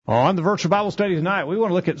On the virtual Bible study tonight, we want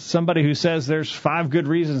to look at somebody who says there's 5 good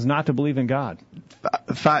reasons not to believe in God.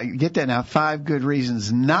 Get that now, 5 good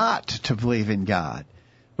reasons not to believe in God.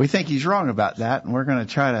 We think he's wrong about that, and we're going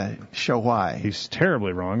to try to show why. He's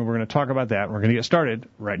terribly wrong, and we're going to talk about that. We're going to get started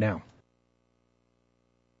right now.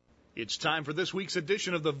 It's time for this week's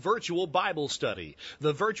edition of the Virtual Bible Study.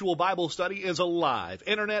 The Virtual Bible Study is a live,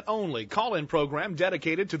 internet-only call-in program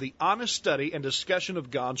dedicated to the honest study and discussion of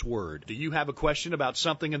God's Word. Do you have a question about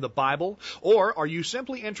something in the Bible, or are you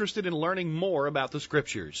simply interested in learning more about the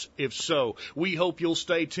Scriptures? If so, we hope you'll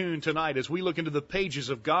stay tuned tonight as we look into the pages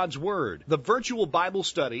of God's Word. The Virtual Bible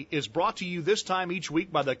Study is brought to you this time each week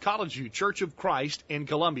by the College View Church of Christ in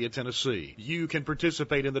Columbia, Tennessee. You can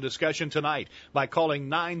participate in the discussion tonight by calling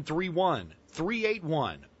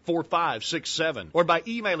 931-381-4567 or by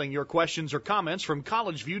emailing your questions or comments from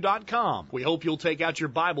collegeview.com. We hope you'll take out your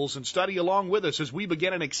Bibles and study along with us as we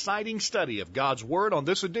begin an exciting study of God's Word on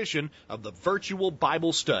this edition of the Virtual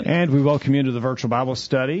Bible Study. And we welcome you into the Virtual Bible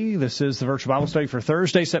Study. This is the Virtual Bible Study for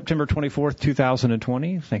Thursday, September 24th,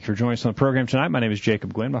 2020. Thank you for joining us on the program tonight. My name is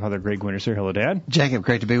Jacob Gwynn. My father, Greg Gwynn, is here. Hello, Dad. Jacob,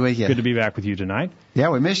 great to be with you. Good to be back with you tonight. Yeah,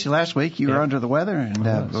 we missed you last week. You were under the weather, and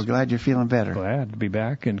we're glad you're feeling better. Glad to be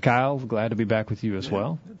back. And Kyle, glad to be back with you as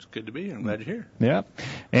well. It's good to be here. I'm glad you're here. Yeah.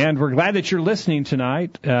 And we're glad that you're listening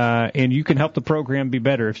tonight, and you can help the program be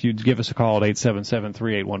better if you'd give us a call at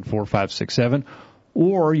 877-381-4567,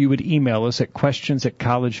 or you would email us at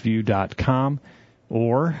questions@collegeview.com,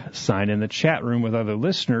 or sign in the chat room with other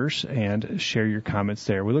listeners and share your comments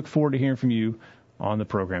there. We look forward to hearing from you on the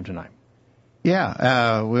program tonight.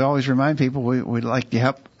 Yeah, we always remind people we'd like to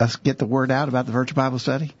help us get the word out about the Virtual Bible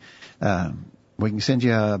Study. We can send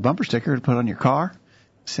you a bumper sticker to put on your car.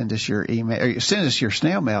 Send us your email, or send us your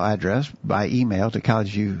snail mail address by email to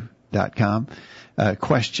collegeview.com,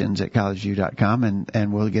 questions@collegeview.com,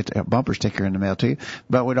 and we'll get a bumper sticker in the mail to you.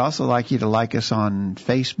 But we'd also like you to like us on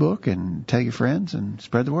Facebook and tell your friends and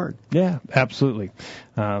spread the word. Yeah, absolutely.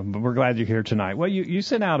 But we're glad you're here tonight. Well, you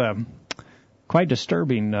sent out a quite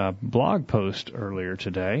disturbing blog post earlier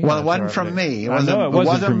today. Well, it wasn't from me. It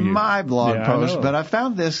wasn't my blog post, but I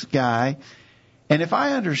found this guy. And if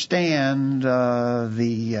I understand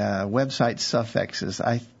the website suffixes,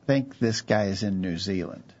 I think this guy is in New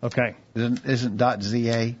Zealand. Okay. Isn't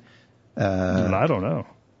 .za? I don't know.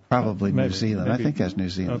 Probably Maybe, New Zealand. maybe. I think that's New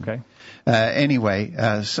Zealand. Okay. Anyway,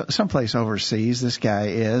 someplace overseas this guy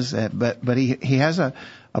is, but he has a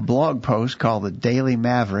blog post called the Daily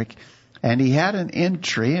Maverick, and he had an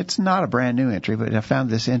entry. It's not a brand new entry, but I found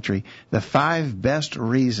this entry: the 5 best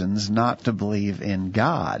reasons not to believe in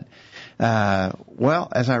God. Well,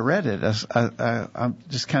 as I read it, I'm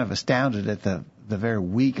just kind of astounded at the very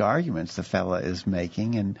weak arguments the fella is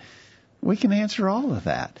making, and we can answer all of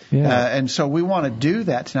that. Yeah. And so we want to do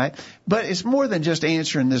that tonight. But it's more than just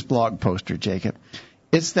answering this blog poster, Jacob.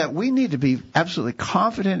 It's that we need to be absolutely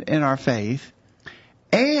confident in our faith,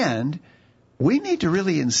 and we need to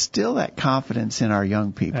really instill that confidence in our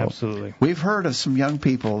young people. Absolutely. We've heard of some young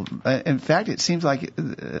people. In fact, it seems like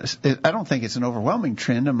I don't think it's an overwhelming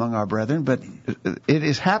trend among our brethren, but it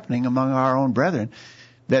is happening among our own brethren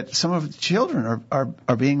that some of the children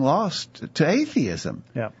are being lost to atheism.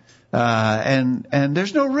 Yeah. And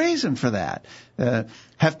there's no reason for that.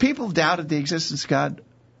 Have people doubted the existence of God?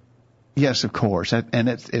 Yes, of course. And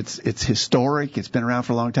it's historic. It's been around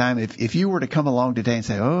for a long time. If you were to come along today and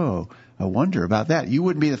say, "Oh, I wonder about that," you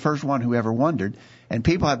wouldn't be the first one who ever wondered. And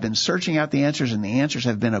people have been searching out the answers, and the answers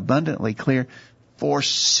have been abundantly clear for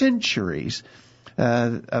centuries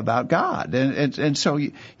about God. And so,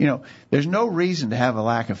 there's no reason to have a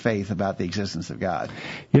lack of faith about the existence of God.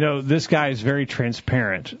 This guy is very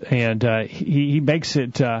transparent, and he makes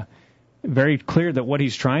it very clear that what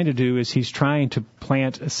he's trying to do is he's trying to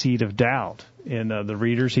plant a seed of doubt in the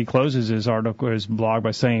readers. He closes his article, his blog,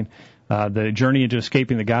 by saying, the journey into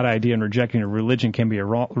escaping the God idea and rejecting a religion can be a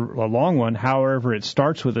long one. However, it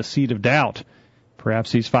starts with a seed of doubt.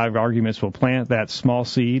 Perhaps these 5 arguments will plant that small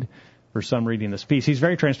seed for some reading this piece. He's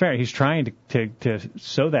very transparent. He's trying to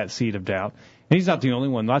sow that seed of doubt. And he's not the only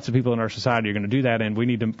one. Lots of people in our society are going to do that, and we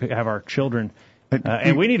need to have our children,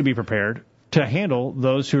 and we need to be prepared to handle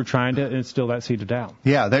those who are trying to instill that seed of doubt.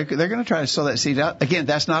 Yeah, they're going to try to sow that seed out. Again,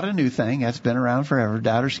 that's not a new thing. That's been around forever.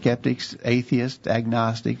 Doubters, skeptics, atheists,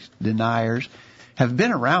 agnostics, deniers have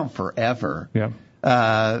been around forever. Yeah.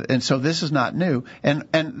 And so this is not new. And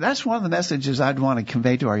that's one of the messages I'd want to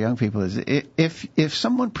convey to our young people is if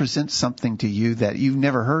someone presents something to you that you've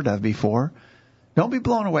never heard of before, don't be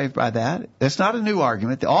blown away by that. That's not a new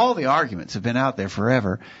argument. All the arguments have been out there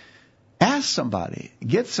forever. Ask somebody,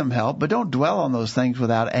 get some help, but don't dwell on those things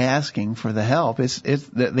without asking for the help. It's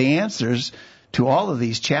the answers to all of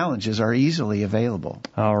these challenges are easily available.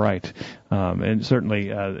 All right. And certainly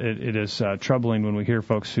it is troubling when we hear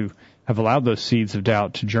folks who have allowed those seeds of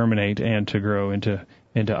doubt to germinate and to grow into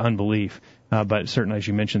unbelief. But certainly, as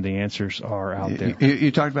you mentioned, the answers are out there.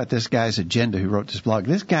 You talked about this guy's agenda who wrote this blog.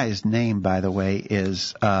 This guy's name, by the way,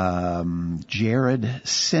 is Jared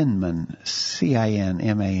Sinman,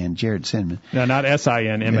 C-I-N-M-A-N, Jared Sinman. No, not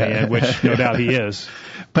S-I-N-M-A-N, which no doubt he is.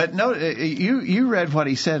 But no, you read what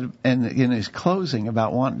he said in his closing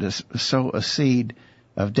about wanting to sow a seed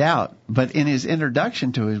of doubt. But in his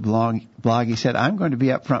introduction to his blog, he said, I'm going to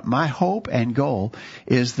be up front. My hope and goal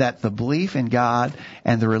is that the belief in God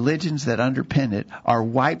and the religions that underpin it are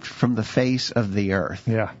wiped from the face of the earth.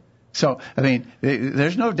 Yeah. So, I mean,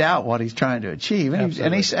 there's no doubt what he's trying to achieve.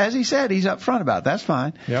 And as he said, he's up front about it. That's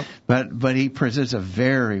fine. Yep. But he presents a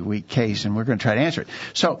very weak case, and we're going to try to answer it.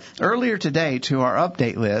 So, earlier today to our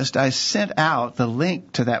update list, I sent out the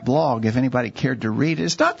link to that blog if anybody cared to read it.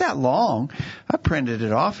 It's not that long. I printed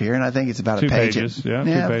it off here, and I think it's about two a page. Pages. Yeah,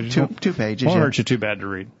 2 pages. Two pages. Won't hurt you too bad to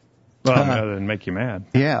read. Well, other than make you mad.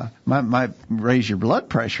 Yeah, might raise your blood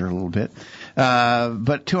pressure a little bit.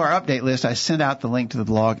 But to our update list, I sent out the link to the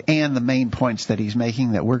blog and the main points that he's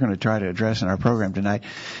making that we're going to try to address in our program tonight.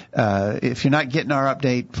 If you're not getting our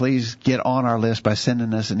update, please get on our list by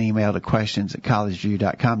sending us an email to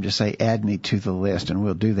questions@collegeview.com. Just say, add me to the list, and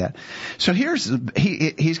we'll do that. So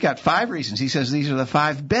he's got 5 reasons. He says these are the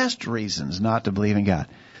 5 best reasons not to believe in God.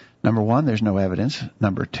 Number 1, there's no evidence.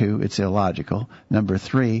 Number 2, it's illogical. Number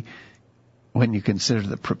 3, when you consider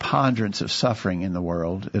the preponderance of suffering in the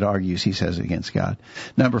world, it argues, he says, against God.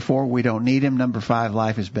 Number 4, we don't need him. Number 5,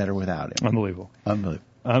 life is better without him. Unbelievable.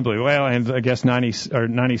 Well, and I guess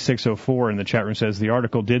 9604 in the chat room says the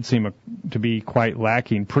article did seem to be quite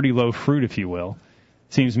lacking, pretty low fruit, if you will.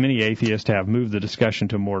 Seems many atheists have moved the discussion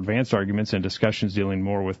to more advanced arguments and discussions dealing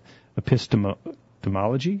more with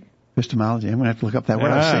epistemology. Epistemology. I'm going to have to look up that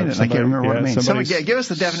word. I've seen it. I can't remember what it means. Somebody give us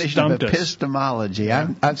the definition of epistemology. Yeah.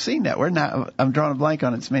 I've seen that word. Now I'm drawing a blank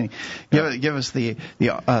on its meaning. Give us the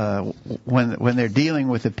when they're dealing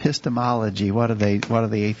with epistemology, what are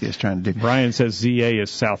the atheists trying to do? Brian says ZA is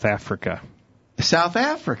South Africa. South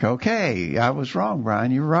Africa. Okay, I was wrong,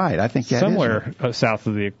 Brian. You're right. I think that somewhere is right. South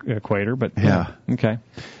of the equator, but yeah. Okay.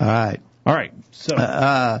 All right.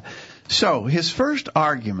 So his first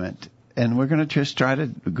argument. And we're going to just try to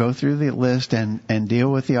go through the list and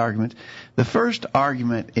deal with the argument. The first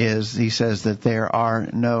argument is, he says that there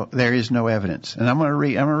is no evidence. And I'm going to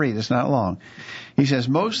read. It's not long. He says,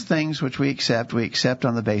 most things which we accept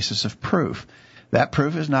on the basis of proof. That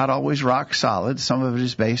proof is not always rock solid. Some of it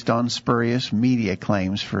is based on spurious media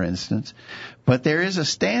claims, for instance. But there is a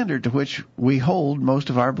standard to which we hold most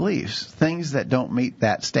of our beliefs. Things that don't meet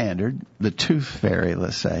that standard, the tooth fairy,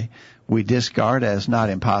 let's say, we discard as not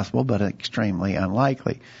impossible, but extremely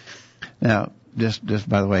unlikely. Now, just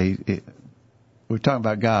by the way, we're talking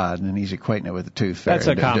about God, and he's equating it with the tooth fairy. That's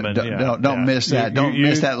a common. Don't miss that. Don't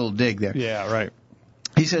miss that little dig there. Yeah, right.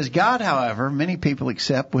 He says, God, however, many people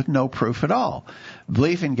accept with no proof at all.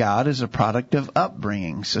 Belief in God is a product of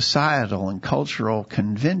upbringing, societal and cultural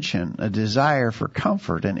convention, a desire for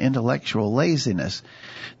comfort and intellectual laziness.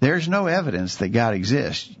 There's no evidence that God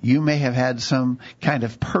exists. You may have had some kind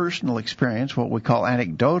of personal experience, what we call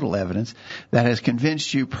anecdotal evidence, that has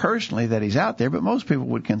convinced you personally that he's out there, but most people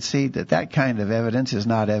would concede that that kind of evidence is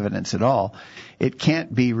not evidence at all. It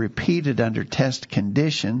can't be repeated under test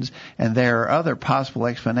conditions, and there are other possible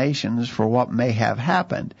explanations for what may have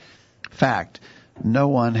happened. Fact, no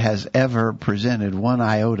one has ever presented one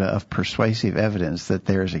iota of persuasive evidence that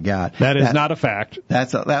there is a God. That is not a fact.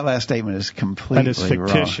 That last statement is completely wrong.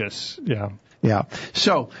 That is fictitious. Wrong. Yeah.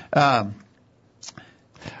 So,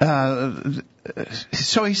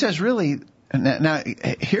 so he says, really. Now,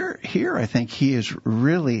 here, I think he is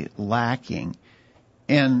really lacking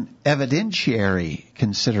in evidentiary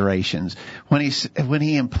considerations when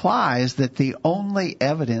he implies that the only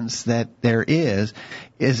evidence that there is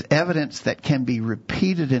evidence that can be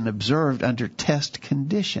repeated and observed under test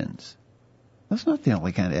conditions. That's not the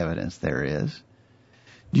only kind of evidence there is.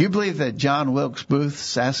 Do you believe that John Wilkes Booth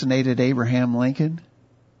assassinated Abraham Lincoln?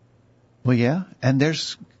 Well, yeah, and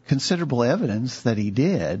there's considerable evidence that he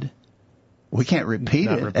did. We can't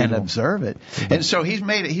repeat it and observe it. And so he's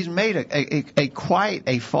made a quite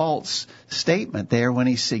a false statement there when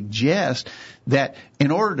he suggests that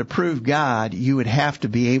in order to prove God, you would have to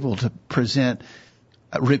be able to present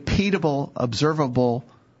repeatable, observable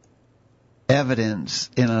evidence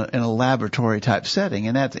in a laboratory type setting,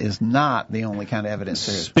 and that is not the only kind of evidence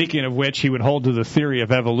there is. Speaking of which, he would hold to the theory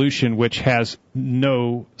of evolution, which has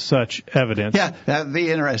no such evidence. Yeah, that'd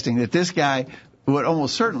be interesting that this guy would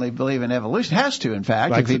almost certainly believe in evolution. Has to, in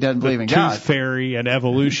fact, like if he doesn't believe in tooth God. fairy and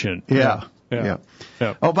evolution. Yeah. Yeah.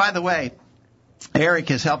 Oh, by the way, Eric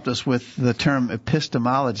has helped us with the term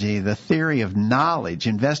epistemology, the theory of knowledge,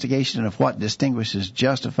 investigation of what distinguishes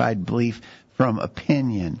justified belief from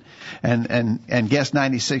opinion. And guest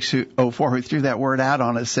 9604 who threw that word out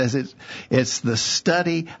on us says it's the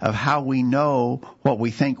study of how we know what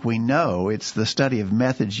we think we know. It's the study of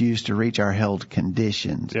methods used to reach our held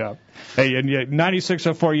conditions. Yeah. Hey, and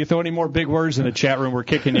 9604, you throw any more big words in the chat room, we're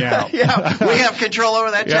kicking you out. Yeah, we have control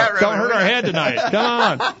over that chat room. Don't hurt our head tonight. Come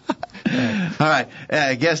on. All right.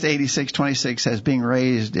 Guest 8626 says, being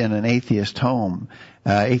raised in an atheistic home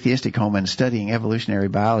and studying evolutionary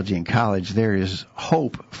biology in college, there is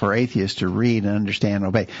hope for atheists to read and understand and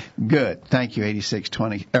obey. Good. Thank you,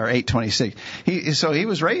 826. So he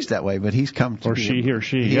was raised that way, but he's come to he or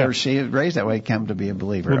she is raised that way, come to be a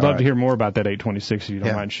believer. We'd love to hear more about that 826 if you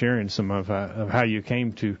don't mind sharing some of how you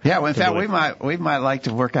came to. Yeah, well, in fact, we might like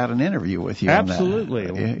to work out an interview with you. Absolutely.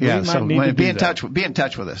 On that. Yeah, so be in touch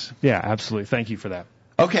with us. Yeah, absolutely. Thank you for that.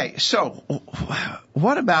 Okay, so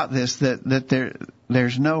what about this that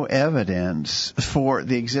there's no evidence for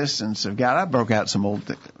the existence of God? I broke out some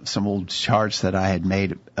old charts that I had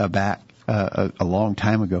made back a long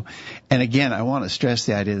time ago, and again, I want to stress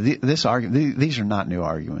the idea that these are not new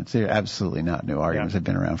arguments. They're absolutely not new arguments. They've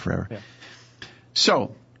been around forever. Yeah.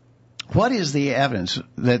 So, what is the evidence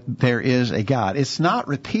that there is a God? It's not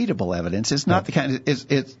repeatable evidence. It's not the kind of,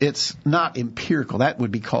 it's not empirical. That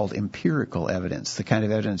would be called empirical evidence, the kind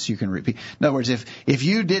of evidence you can repeat. In other words, if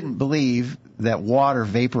you didn't believe that water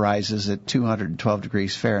vaporizes at 212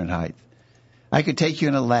 degrees Fahrenheit, I could take you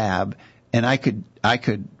in a lab and I could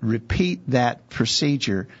repeat that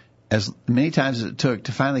procedure as many times as it took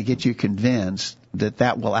to finally get you convinced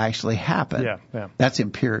that will actually happen. Yeah. That's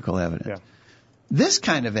empirical evidence. Yeah. This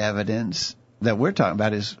kind of evidence that we're talking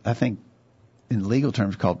about is, I think, in legal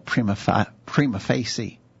terms called prima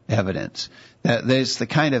facie evidence. There's the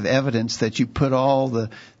kind of evidence that you put all the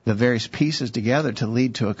various pieces together to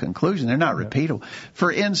lead to a conclusion. They're not repeatable.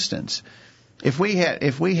 For instance, if we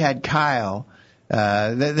had Kyle,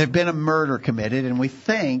 there'd been a murder committed, and we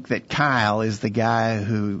think that Kyle is the guy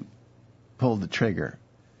who pulled the trigger.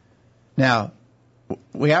 Now,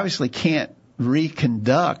 we obviously can't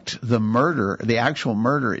reconduct the actual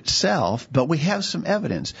murder itself, but we have some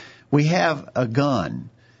evidence. We have a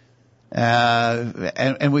gun,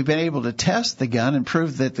 and we've been able to test the gun and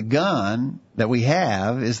prove that the gun that we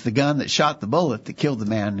have is the gun that shot the bullet that killed the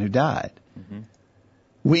man who died.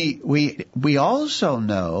 Mm-hmm. We also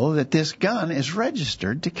know that this gun is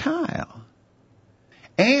registered to Kyle,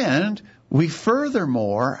 and we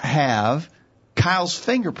furthermore have Kyle's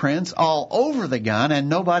fingerprints all over the gun and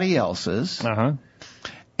nobody else's. Uh-huh.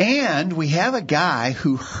 And we have a guy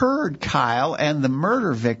who heard Kyle and the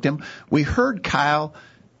murder victim. We heard Kyle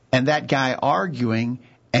and that guy arguing,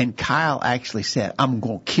 and Kyle actually said, "I'm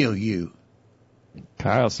going to kill you."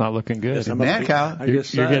 Kyle, it's not looking good. Man, Kyle.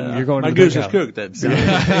 You're going my to goose is cooked. That's We're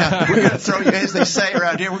going to throw you, as they say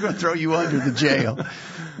around here, we're going to throw you under the jail.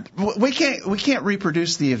 We can't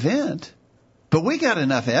reproduce the event. But we got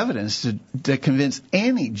enough evidence to convince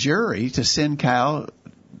any jury to send Kyle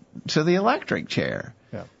to the electric chair.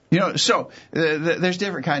 Yeah. So there's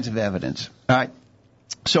different kinds of evidence. All right.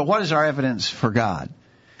 So what is our evidence for God?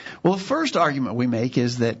 Well, the first argument we make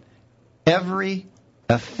is that every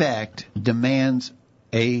effect demands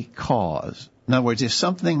a cause. In other words, if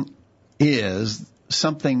something is,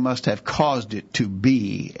 something must have caused it to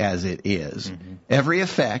be as it is. Mm-hmm. Every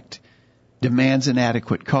effect demands an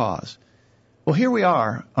adequate cause. Well, here we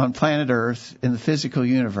are on planet Earth in the physical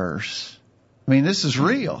universe. I mean, this is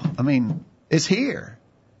real. I mean, it's here.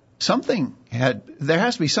 There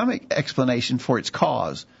has to be some explanation for its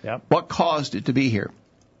cause. Yep. What caused it to be here?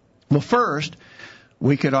 Well, first,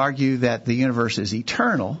 we could argue that the universe is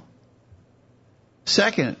eternal.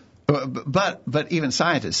 Second, but even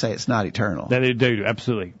scientists say it's not eternal. That they do,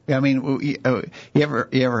 absolutely. I mean, you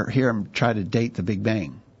ever hear them try to date the Big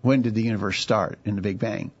Bang? When did the universe start in the Big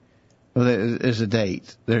Bang? Well, there's a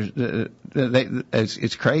date.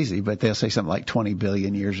 It's crazy, but they'll say something like 20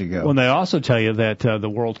 billion years ago. Well, and they also tell you that the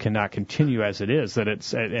world cannot continue as it is. That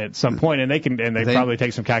it's at some point, and they probably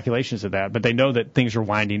take some calculations of that. But they know that things are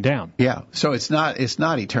winding down. Yeah, so it's not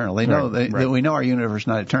eternal. They know that we know our universe is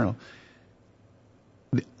not eternal.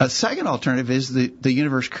 A second alternative is the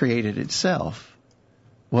universe created itself.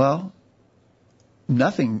 Well,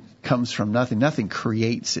 nothing comes from nothing. Nothing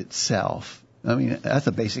creates itself. I mean, that's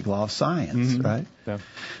a basic law of science, right? Yeah.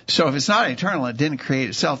 So if it's not eternal and it didn't create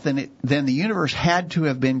itself, then the universe had to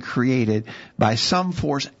have been created by some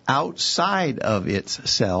force outside of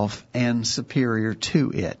itself and superior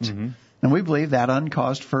to it. Mm-hmm. And we believe that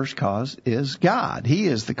uncaused first cause is God. He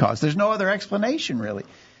is the cause. There's no other explanation, really.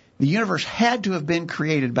 The universe had to have been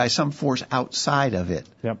created by some force outside of it.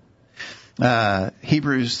 Yep.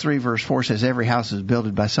 Hebrews 3 verse 4 says, every house is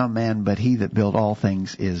builded by some man, but he that built all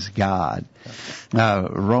things is God.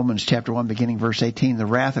 Romans chapter 1 beginning verse 18, the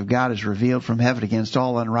wrath of God is revealed from heaven against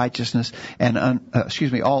all unrighteousness and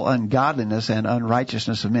all ungodliness and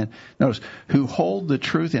unrighteousness of men. Notice, who hold the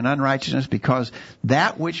truth in unrighteousness, because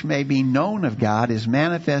that which may be known of God is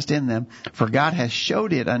manifest in them, for God has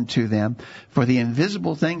showed it unto them. For the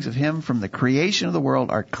invisible things of him from the creation of the world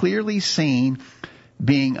are clearly seen,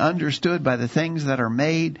 being understood by the things that are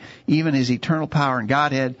made, even his eternal power and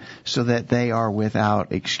Godhead, so that they are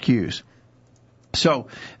without excuse. So,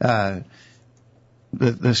 the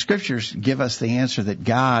scriptures give us the answer that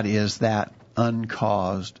God is that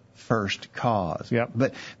uncaused first cause. Yep.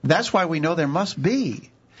 But that's why we know there must be.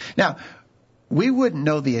 Now, we wouldn't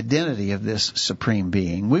know the identity of this supreme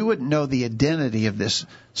being. We wouldn't know the identity of this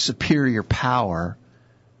superior power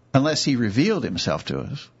unless he revealed himself to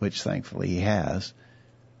us, which thankfully he has.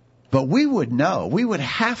 But we would know, we would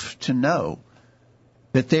have to know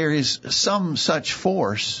that there is some such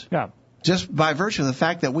force just by virtue of the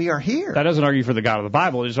fact that we are here. That doesn't argue for the God of the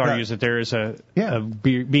Bible. It just argues that there is a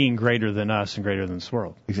being greater than us and greater than this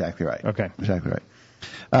world. Exactly right. Okay. Exactly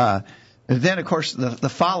right. Then, of course, the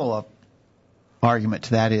follow-up argument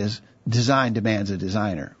to that is design demands a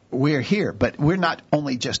designer. We're here, but we're not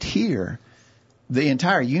only just here. The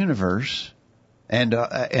entire universe and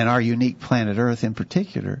our unique planet Earth in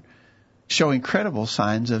particular show incredible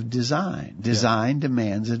signs of design. Design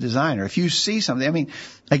demands a designer. If you see something, I mean,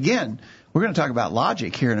 again, we're going to talk about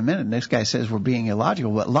logic here in a minute. This guy says we're being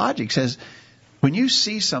illogical, but logic says when you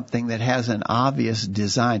see something that has an obvious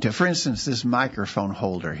design to it, for instance, this microphone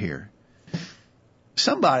holder here,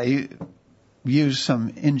 somebody used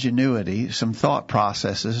some ingenuity, some thought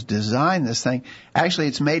processes, designed this thing. Actually,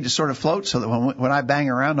 it's made to sort of float so that when I bang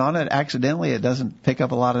around on it accidentally, it doesn't pick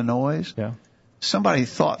up a lot of noise. Yeah. Somebody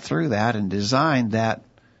thought through that and designed that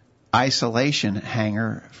isolation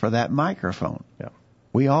hanger for that microphone. Yeah.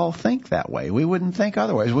 We all think that way. We wouldn't think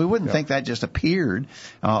otherwise. We wouldn't think that just appeared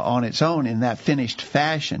on its own in that finished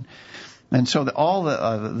fashion. And so all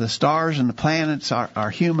the stars and the planets, our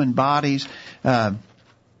human bodies,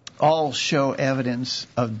 all show evidence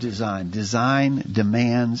of design. Design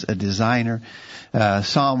demands a designer.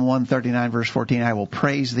 Psalm 139 verse 14, I will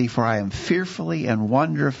praise thee, for I am fearfully and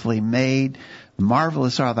wonderfully made.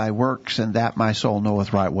 Marvelous are thy works, and that my soul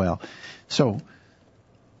knoweth right well. So,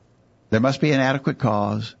 there must be an adequate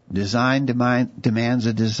cause. Design demands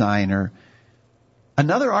a designer.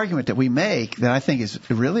 Another argument that we make that I think is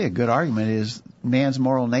really a good argument is man's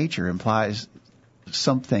moral nature implies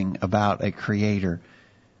something about a creator.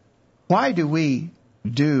 Why do we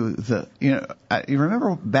do you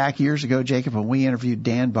remember back years ago, Jacob, when we interviewed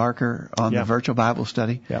Dan Barker on the virtual Bible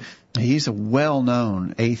study? Yep. He's a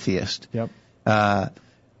well-known atheist. Yep.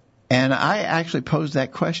 And I actually posed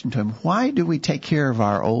that question to him. Why do we take care of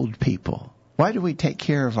our old people? Why do we take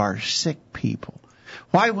care of our sick people?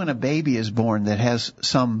 Why, when a baby is born that has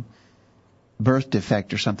some birth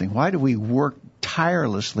defect or something, why do we work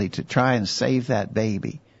tirelessly to try and save that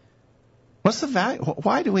baby? What's the value?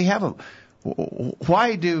 Why do we have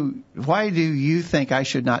why do you think I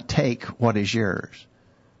should not take what is yours?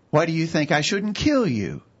 Why do you think I shouldn't kill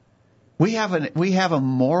you? We have a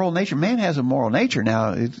moral nature. Man has a moral nature.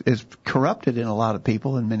 Now, it's corrupted in a lot of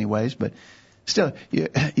people in many ways, but still,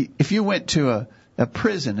 if you went to a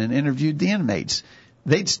prison and interviewed the inmates,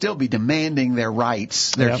 they'd still be demanding their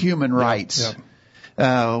rights, their human rights.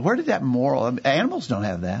 Yep. Where did that moral? Animals don't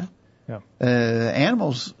have that. Yep.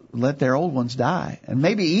 Animals let their old ones die and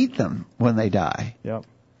maybe eat them when they die. Yep.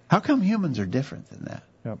 How come humans are different than that?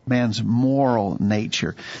 Yep. Man's moral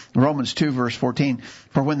nature. Romans 2 verse 14,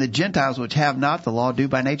 for when the Gentiles which have not the law do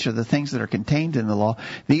by nature the things that are contained in the law,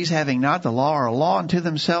 these having not the law are a law unto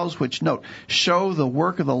themselves, which, note, show the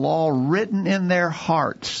work of the law written in their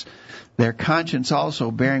hearts, their conscience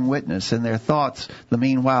also bearing witness, and their thoughts the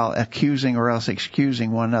meanwhile accusing or else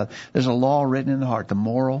excusing one another. There's a law written in the heart. The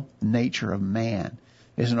moral nature of man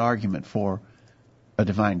is an argument for a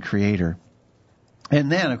divine creator.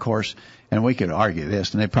 And then, of course, and we could argue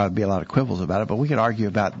this, and there'd probably be a lot of quibbles about it, but we could argue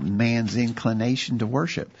about man's inclination to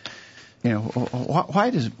worship. You know,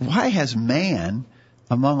 why has man,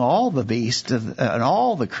 among all the beasts and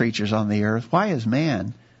all the creatures on the earth, why has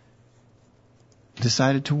man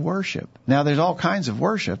decided to worship. Now, there's all kinds of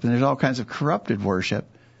worship, and there's all kinds of corrupted worship.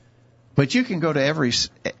 But you can go to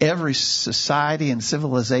every society and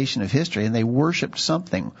civilization of history, and they worshiped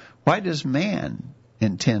something. Why does man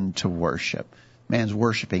intend to worship? Man's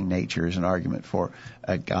worshiping nature is an argument for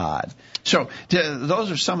a God. So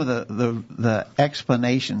those are some of the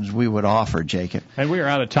explanations we would offer, Jacob. And we are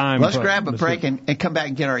out of time. Let's grab a break and come back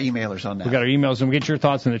and get our emailers on that. We got our emails, and we get your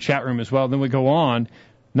thoughts in the chat room as well. Then we go on.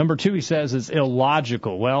 Number 2, he says, is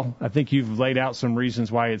illogical. Well, I think you've laid out some reasons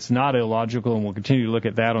why it's not illogical, and we'll continue to look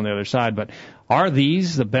at that on the other side. But are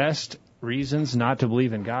these the best reasons not to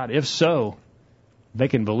believe in God? If so,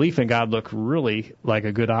 making belief in God look really like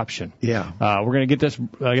a good option. Yeah. We're going to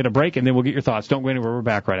get a break, and then we'll get your thoughts. Don't go anywhere. We're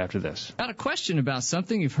back right after this. Got a question about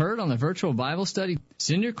something you've heard on the virtual Bible study?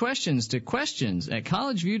 Send your questions to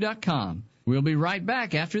questions@collegeview.com. We'll be right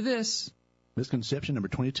back after this. Misconception number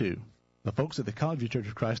 22. The folks at the College View Church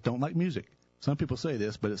of Christ don't like music. Some people say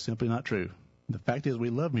this, but it's simply not true. The fact is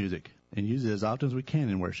we love music and use it as often as we can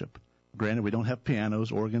in worship. Granted, we don't have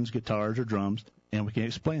pianos, organs, guitars, or drums, and we can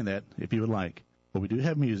explain that if you would like. But we do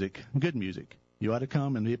have music, good music. You ought to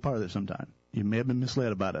come and be a part of it sometime. You may have been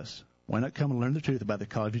misled about us. Why not come and learn the truth about the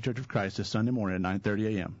College View Church of Christ this Sunday morning at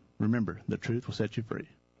 9:30 a.m.? Remember, the truth will set you free.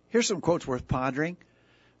 Here's some quotes worth pondering.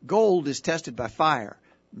 Gold is tested by fire.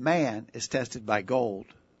 Man is tested by gold.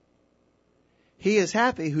 He is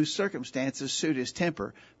happy whose circumstances suit his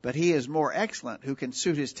temper, but he is more excellent who can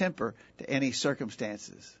suit his temper to any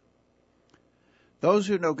circumstances. Those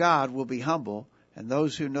who know God will be humble, and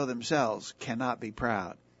those who know themselves cannot be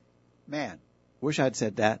proud. Man, wish I'd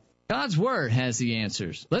said that. God's Word has the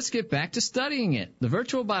answers. Let's get back to studying it. The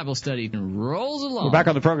virtual Bible study rolls along. We're back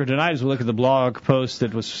on the program tonight as we look at the blog post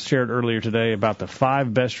that was shared earlier today about the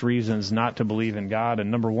 5 best reasons not to believe in God. And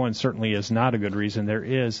number 1 certainly is not a good reason. There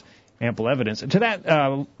is ample evidence. And to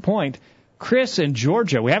that point, Chris in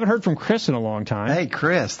Georgia. We haven't heard from Chris in a long time. Hey,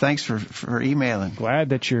 Chris, thanks for emailing. Glad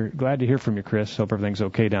to hear from you, Chris. Hope everything's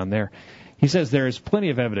okay down there. He says there is plenty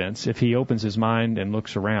of evidence if he opens his mind and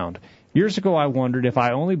looks around. Years ago, I wondered if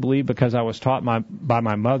I only believed because I was taught by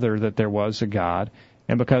my mother that there was a God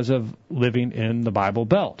and because of living in the Bible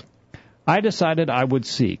Belt. I decided I would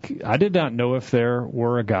seek. I did not know if there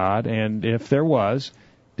were a God, and if there was,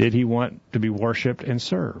 did he want to be worshipped and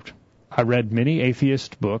served? I read many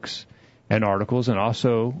atheist books and articles and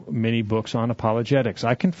also many books on apologetics.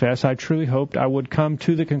 I confess I truly hoped I would come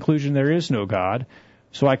to the conclusion there is no God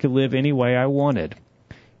so I could live any way I wanted.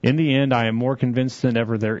 In the end, I am more convinced than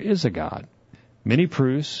ever there is a God. Many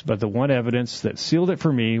proofs, but the one evidence that sealed it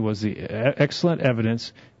for me was the excellent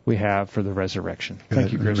evidence we have for the resurrection.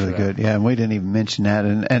 Thank you, Chris. Really good. Yeah, and we didn't even mention that.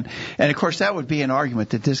 And of course, that would be an argument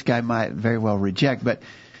that this guy might very well reject. But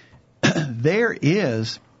there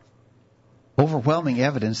is overwhelming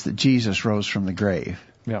evidence that Jesus rose from the grave.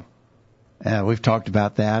 Yeah. We've talked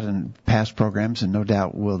about that in past programs, and no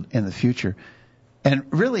doubt will in the future. And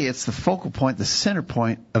really, it's the focal point, the center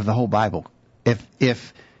point of the whole Bible.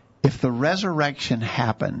 If the resurrection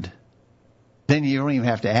happened, then you don't even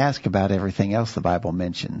have to ask about everything else the Bible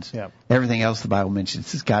mentions. Yeah. Everything else the Bible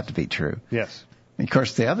mentions has got to be true. Yes. And of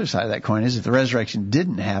course, the other side of that coin is if the resurrection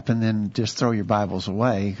didn't happen, then just throw your Bibles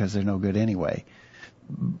away because they're no good anyway.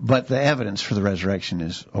 But the evidence for the resurrection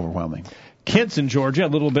is overwhelming. Kent's in Georgia, a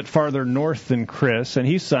little bit farther north than Chris, and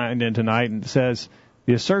he signed in tonight and says,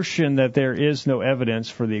 the assertion that there is no evidence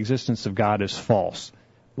for the existence of God is false.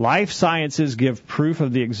 Life sciences give proof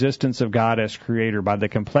of the existence of God as creator by the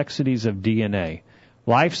complexities of DNA.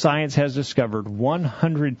 Life science has discovered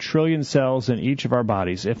 100 trillion cells in each of our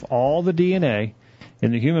bodies. If all the DNA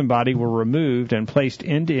in the human body were removed and placed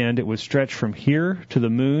end to end, it would stretch from here to the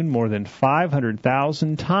moon more than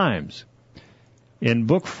 500,000 times. In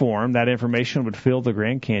book form, that information would fill the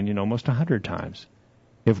Grand Canyon almost 100 times.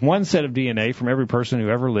 If one set of DNA from every person who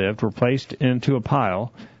ever lived were placed into a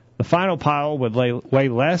pile, the final pile would weigh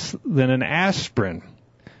less than an aspirin.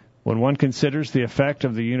 When one considers the effect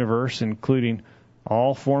of the universe, including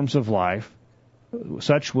all forms of life,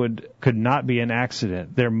 such could not be an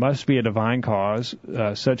accident. There must be a divine cause.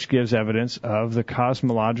 Such gives evidence of the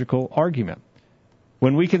cosmological argument.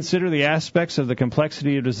 When we consider the aspects of the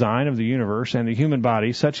complexity of design of the universe and the human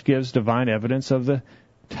body, such gives divine evidence of the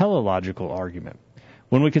teleological argument.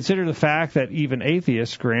 When we consider the fact that even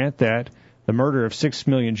atheists grant that the murder of 6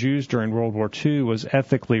 million Jews during World War II was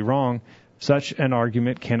ethically wrong, such an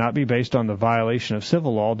argument cannot be based on the violation of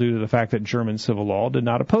civil law due to the fact that German civil law did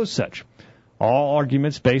not oppose such. All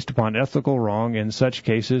arguments based upon ethical wrong in such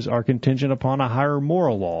cases are contingent upon a higher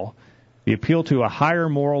moral law. The appeal to a higher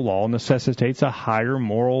moral law necessitates a higher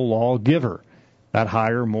moral law giver. That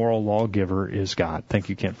higher moral lawgiver is God. Thank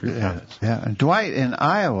you, Kent, for your comments. Yeah. And Dwight in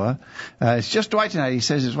Iowa, it's just Dwight tonight. He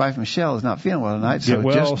says his wife Michelle is not feeling well tonight. So Get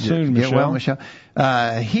well soon, Michelle. Michelle. Get well,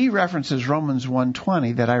 Michelle. He references Romans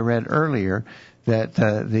 1:20 that I read earlier, that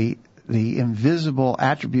the invisible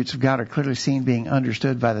attributes of God are clearly seen, being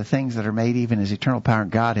understood by the things that are made, even His eternal power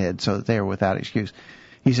and Godhead, so that they are without excuse.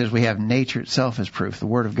 He says we have nature itself as proof. The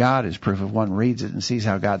Word of God is proof if one reads it and sees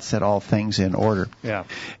how God set all things in order. Yeah.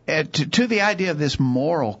 To the idea of this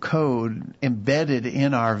moral code embedded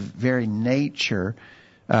in our very nature,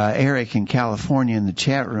 Eric in California in the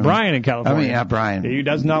chat room. Brian in California. Brian. He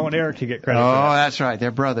does not want Eric to get credit for Oh, that. that's right.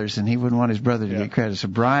 They're brothers, and he wouldn't want his brother to get credit. So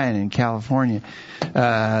Brian in California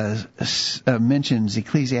mentions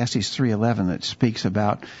Ecclesiastes 3:11 that speaks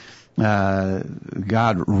about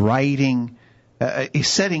God writing,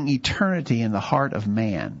 setting eternity in the heart of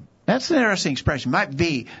man. That's an interesting expression. Might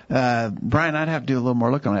be, Brian, I'd have to do a little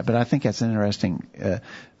more look on that, but I think that's an interesting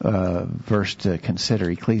verse to consider,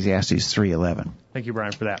 Ecclesiastes 3:11. Thank you,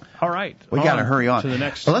 Brian, for that. All right. We got to hurry on. To the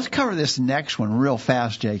next. Well, let's cover this next one real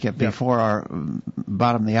fast, Jacob, before our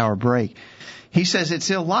bottom of the hour break. He says it's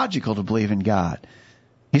illogical to believe in God.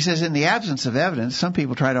 He says in the absence of evidence, some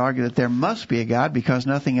people try to argue that there must be a God because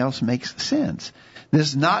nothing else makes sense.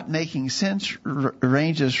 This not making sense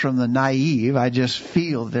ranges from the naive, I just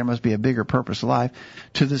feel that there must be a bigger purpose of life,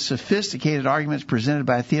 to the sophisticated arguments presented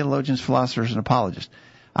by theologians, philosophers, and apologists.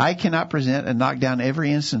 I cannot present and knock down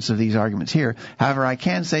every instance of these arguments here. However, I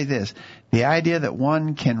can say this. The idea that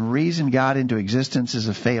one can reason God into existence is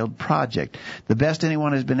a failed project. The best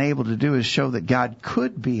anyone has been able to do is show that God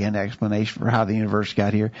could be an explanation for how the universe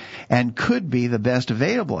got here and could be the best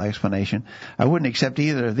available explanation. I wouldn't accept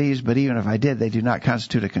either of these, but even if I did, they do not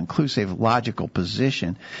constitute a conclusive logical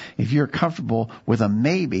position. If you're comfortable with a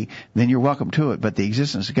maybe, then you're welcome to it, but the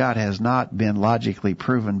existence of God has not been logically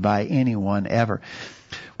proven by anyone ever.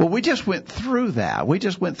 Well, we just went through that. We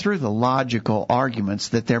just went through the logical arguments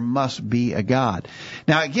that there must be a God.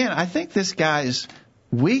 Now, again, I think this guy's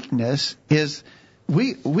weakness is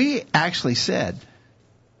we actually said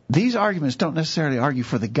these arguments don't necessarily argue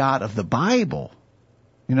for the God of the Bible.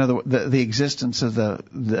 You know, the existence of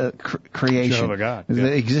the creation, Jehovah God.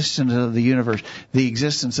 The existence of the universe, the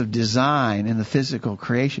existence of design in the physical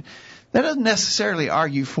creation. That doesn't necessarily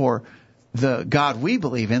argue for the God we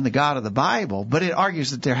believe in, the God of the Bible, but it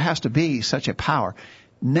argues that there has to be such a power.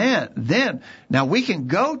 Now we can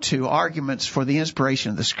go to arguments for the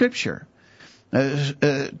inspiration of the Scripture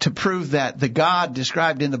to prove that the God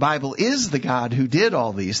described in the Bible is the God who did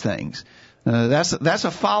all these things. That's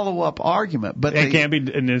a follow-up argument, but it can be,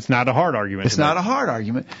 and it's not a hard argument. It's not a hard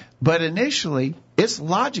argument, but initially it's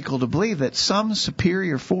logical to believe that some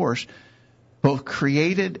superior force both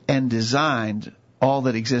created and designed all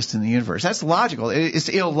that exists in the universe. That's logical. It's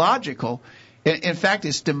illogical. In fact,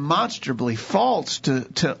 it's demonstrably false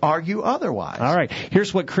to argue otherwise. All right.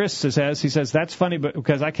 Here's what Chris says. He says, that's funny, but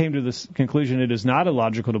because I came to this conclusion, it is not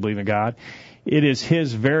illogical to believe in God. It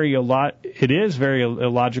is very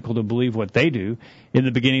illogical to believe what they do. In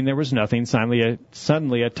the beginning, there was nothing.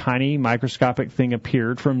 Suddenly, a tiny microscopic thing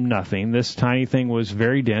appeared from nothing. This tiny thing was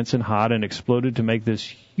very dense and hot and exploded to make this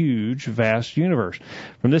huge, vast universe.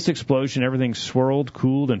 From this explosion, everything swirled,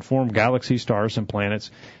 cooled, and formed galaxies, stars, and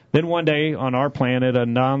planets. Then one day, on our planet, a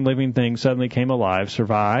non-living thing suddenly came alive,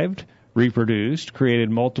 survived, reproduced,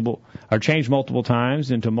 changed multiple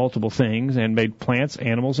times into multiple things, and made plants,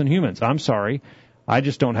 animals, and humans. I'm sorry. I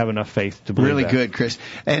just don't have enough faith to believe really that. Good, Chris.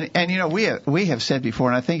 And you know, we have said before,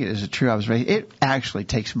 and I think it is a true observation, it actually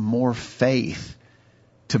takes more faith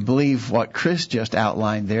to believe what Chris just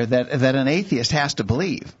outlined there, that an atheist has to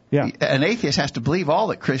believe. Yeah. An atheist has to believe all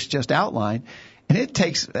that Chris just outlined, and it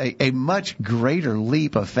takes a much greater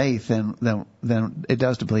leap of faith than it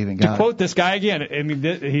does to believe in God. To quote this guy again, I mean,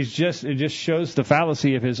 it just shows the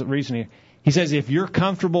fallacy of his reasoning. He says, if you're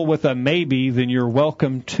comfortable with a maybe, then you're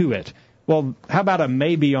welcome to it. Well, how about a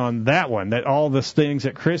maybe on that one, that all the things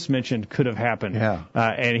that Chris mentioned could have happened? Yeah.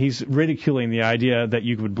 And he's ridiculing the idea that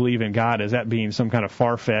you would believe in God as that being some kind of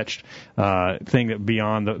far-fetched thing that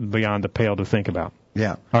beyond the pale to think about.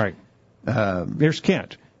 Yeah. All right. There's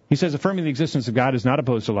Kent. He says, affirming the existence of God is not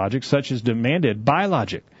opposed to logic, such as demanded by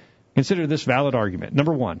logic. Consider this valid argument.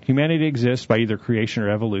 Number one, humanity exists by either creation or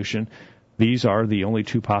evolution. These are the only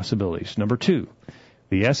two possibilities. Number two,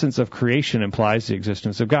 the essence of creation implies the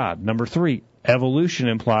existence of God. Number three, evolution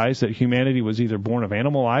implies that humanity was either born of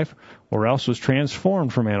animal life or else was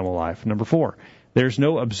transformed from animal life. Number four, there's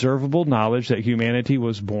no observable knowledge that humanity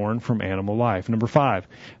was born from animal life. Number five,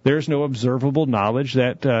 there's no observable knowledge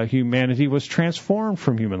that humanity was transformed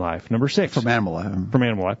from human life. Number six, From animal life. From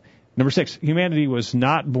animal life. Number six, humanity was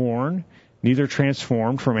not born neither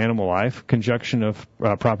transformed from animal life, conjunction of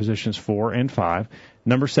propositions 4 and 5.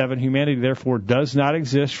 Number 7, humanity therefore does not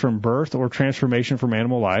exist from birth or transformation from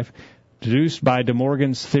animal life, deduced by De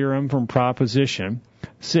Morgan's theorem from proposition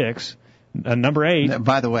 6. Number 8.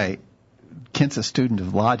 By the way, Kent's a student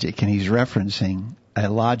of logic, and he's referencing a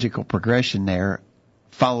logical progression there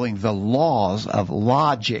following the laws of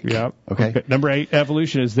logic. Yep. Okay. Number 8,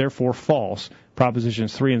 evolution is therefore false,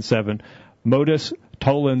 propositions 3 and 7. Modus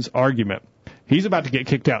Tollens argument. He's about to get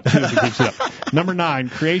kicked out, too, if he keeps it up. Number 9,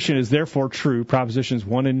 creation is therefore true, propositions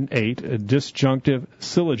 1 and 8, a disjunctive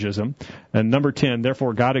syllogism. And number 10,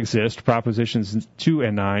 therefore God exists, propositions 2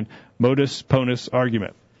 and 9, modus ponens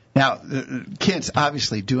argument. Now, Kent's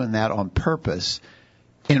obviously doing that on purpose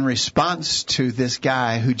in response to this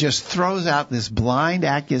guy who just throws out this blind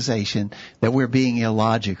accusation that we're being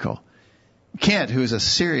illogical. Kent, who is a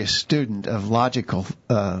serious student of logical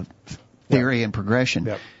theory and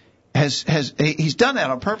progression, he's done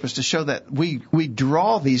that on purpose to show that we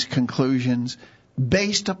draw these conclusions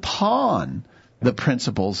based upon the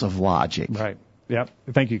principles of logic. Right. Yep.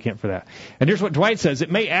 Thank you, Kent, for that. And here's what Dwight says.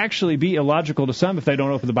 It may actually be illogical to some if they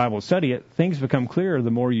don't open the Bible and study it. Things become clearer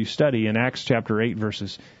the more you study. In Acts chapter 8,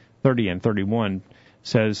 verses 30 and 31,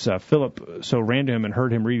 says, Philip so ran to him and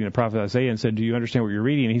heard him reading the prophet Isaiah and said, do you understand what you're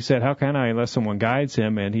reading? And he said, how can I unless someone guides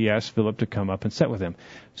him? And he asked Philip to come up and sit with him.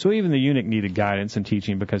 So even the eunuch needed guidance and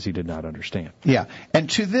teaching because he did not understand. Yeah. And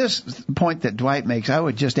to this point that Dwight makes, I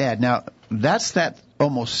would just add, now, that's that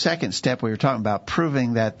almost second step we were talking about,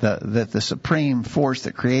 proving that the supreme force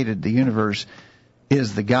that created the universe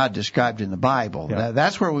is the God described in the Bible. Yeah.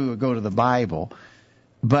 That's where we would go to the Bible.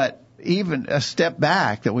 But even a step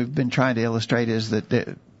back that we've been trying to illustrate is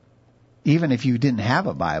that even if you didn't have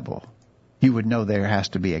a Bible, you would know there has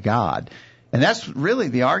to be a God. And that's really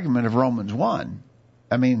the argument of Romans 1.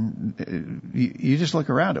 I mean, you just look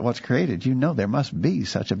around at what's created, you know there must be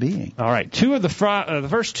such a being. All right. The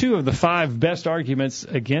first 2 of the 5 best arguments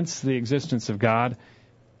against the existence of God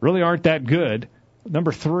really aren't that good.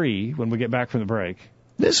 Number 3, when we get back from the break.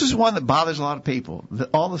 This is one that bothers a lot of people.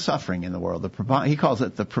 All the suffering in the world. He calls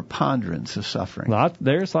it the preponderance of suffering.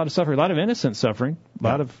 There's a lot of suffering, a lot of innocent suffering, a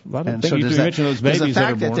lot of and things. so You mentioned those babies does the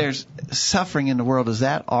fact that are born. that there's suffering in the world, does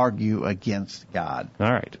that argue against God?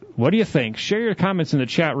 All right. What do you think? Share your comments in the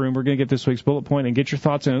chat room. We're going to get this week's bullet point and get your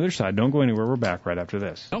thoughts on the other side. Don't go anywhere. We're back right after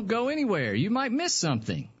this. Don't go anywhere. You might miss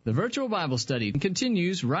something. The virtual Bible study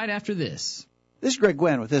continues right after this. This is Greg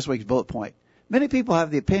Gwynn with this week's bullet point. Many people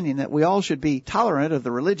have the opinion that we all should be tolerant of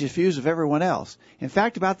the religious views of everyone else. In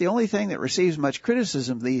fact, about the only thing that receives much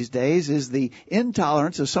criticism these days is the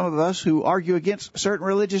intolerance of some of us who argue against certain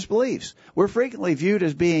religious beliefs. We're frequently viewed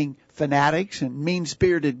as being fanatics and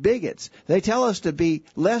mean-spirited bigots. They tell us to be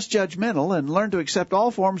less judgmental and learn to accept all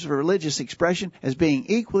forms of religious expression as being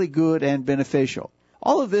equally good and beneficial.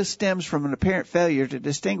 All of this stems from an apparent failure to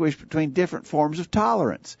distinguish between different forms of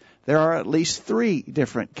tolerance. There are at least 3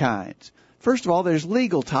 different kinds. First of all, there's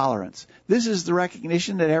legal tolerance. This is the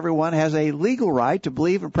recognition that everyone has a legal right to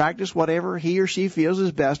believe and practice whatever he or she feels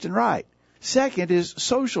is best and right. Second is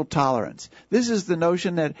social tolerance. This is the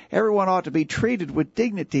notion that everyone ought to be treated with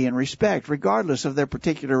dignity and respect regardless of their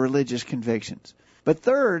particular religious convictions. But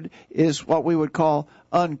third is what we would call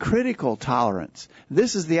uncritical tolerance.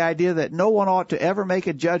 This is the idea that no one ought to ever make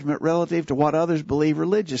a judgment relative to what others believe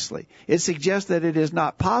religiously. It suggests that it is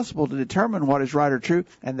not possible to determine what is right or true,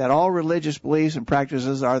 and that all religious beliefs and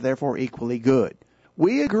practices are therefore equally good.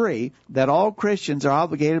 We agree that all Christians are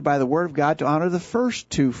obligated by the Word of God to honor the first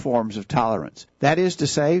 2 forms of tolerance. That is to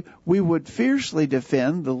say, we would fiercely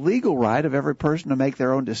defend the legal right of every person to make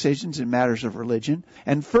their own decisions in matters of religion.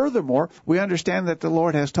 And furthermore, we understand that the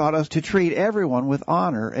Lord has taught us to treat everyone with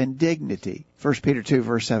honor and dignity. 1 Peter 2,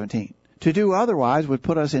 verse 17. To do otherwise would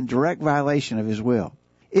put us in direct violation of His will.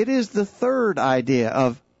 It is the third idea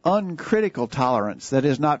of uncritical tolerance that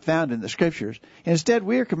is not found in the Scriptures. Instead,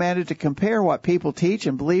 we are commanded to compare what people teach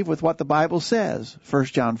and believe with what the Bible says. 1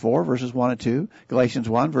 John 4, verses 1 and 2, Galatians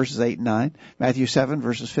 1, verses 8 and 9, Matthew 7,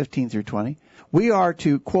 verses 15 through 20. We are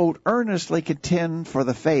to, quote, earnestly contend for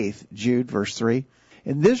the faith, Jude, verse 3.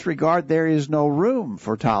 In this regard, there is no room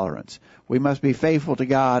for tolerance. We must be faithful to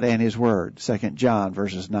God and His Word, 2 John,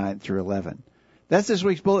 verses 9 through 11. That's this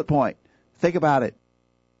week's bullet point. Think about it.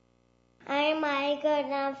 I'm Mike,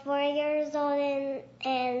 I'm 4 years old,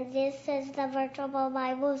 and this is the Virtual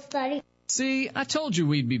Bible Study. See, I told you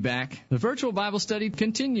we'd be back. The virtual Bible study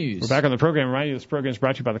continues. We're back on the program. Remind you, this program is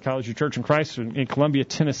brought to you by the College of Church in Christ in Columbia,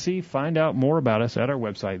 Tennessee. Find out more about us at our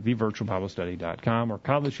website, thevirtualbiblestudy.com or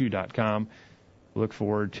collegeview.com. Look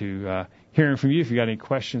forward to hearing from you. If you got any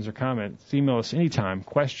questions or comments, email us anytime,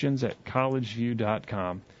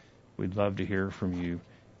 questions@collegeview.com. We'd love to hear from you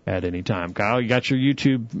at any time. Kyle, you got your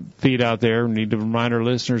YouTube feed out there. We need to remind our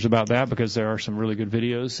listeners about that because there are some really good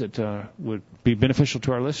videos that would be beneficial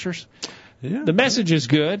to our listeners. Yeah. The message is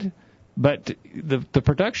good, but the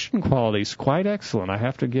production quality is quite excellent. I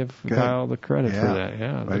have to give Kyle the credit for that.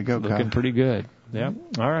 Yeah, way to go, looking Kyle. Pretty good. Yeah.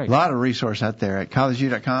 All right. A lot of resource out there at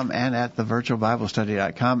collegeview.com and at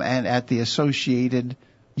thevirtualbiblestudy.com and at the associated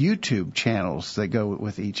YouTube channels that go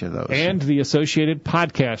with each of those. And the associated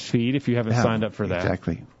podcast feed if you haven't signed up for that.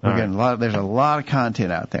 Exactly. There's a lot of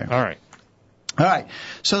content out there. All right. All right.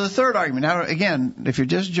 So the third argument. Now, again, if you're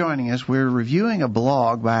just joining us, we're reviewing a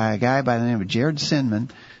blog by a guy by the name of Jared Sinman,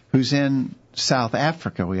 who's in South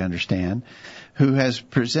Africa, we understand, who has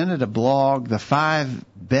presented a blog, The 5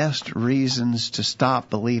 Best Reasons to Stop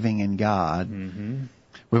Believing in God. Mm-hmm.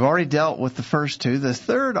 We've already dealt with the first two. The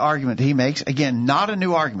third argument he makes, again, not a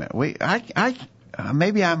new argument.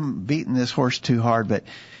 Maybe I'm beating this horse too hard, but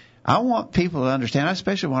I want people to understand, I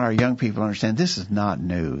especially want our young people to understand, this is not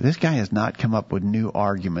new. This guy has not come up with new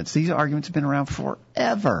arguments. These arguments have been around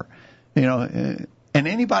forever. And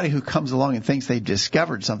anybody who comes along and thinks they've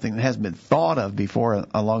discovered something that hasn't been thought of before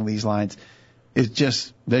along these lines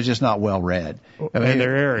they're just not well read. And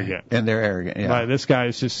they're arrogant. Yeah. Right, this guy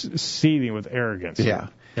is just seething with arrogance. Yeah.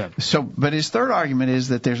 So, but his third argument is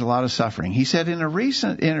that there's a lot of suffering. He said in a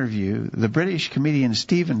recent interview, the British comedian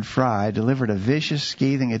Stephen Fry delivered a vicious,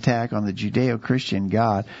 scathing attack on the Judeo-Christian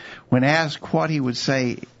God when asked what he would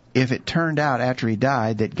say if it turned out after he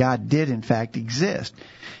died that God did in fact exist.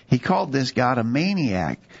 He called this God a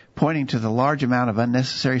maniac, pointing to the large amount of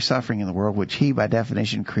unnecessary suffering in the world, which he, by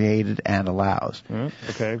definition, created and allows.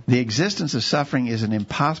 Okay. The existence of suffering is an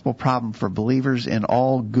impossible problem for believers in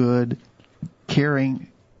all good, caring.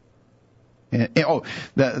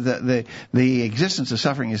 The existence of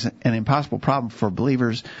suffering is an impossible problem for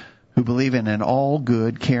believers who believe in an all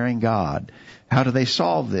good, caring God. How do they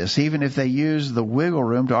solve this? Even if they use the wiggle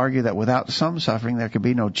room to argue that without some suffering there could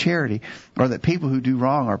be no charity, or that people who do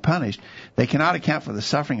wrong are punished, they cannot account for the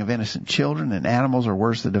suffering of innocent children and animals, or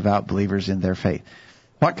worse, the devout believers in their faith.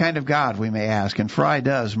 What kind of God, we may ask, and Fry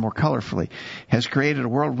does more colorfully, has created a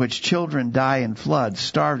world in which children die in floods,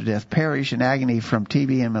 starve to death, perish in agony from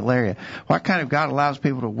TB and malaria? What kind of God allows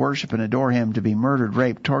people to worship and adore him, to be murdered,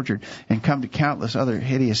 raped, tortured, and come to countless other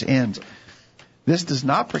hideous ends? This does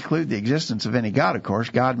not preclude the existence of any God, of course.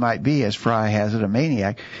 God might be, as Fry has it, a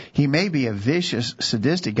maniac. He may be a vicious,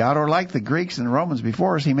 sadistic God, or like the Greeks and the Romans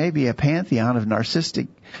before us, he may be a pantheon of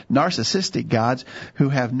narcissistic gods who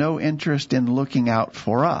have no interest in looking out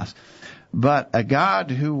for us. But a God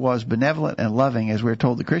who was benevolent and loving, as we're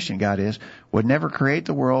told the Christian God is, would never create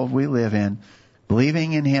the world we live in.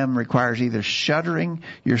 Believing in him requires either shuttering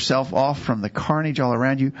yourself off from the carnage all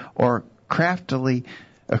around you, or crafting,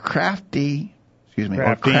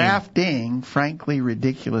 frankly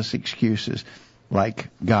ridiculous excuses, like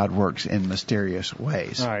God works in mysterious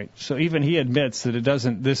ways. All right. So even he admits that it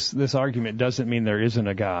doesn't. This argument doesn't mean there isn't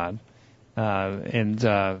a God,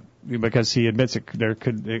 because he admits God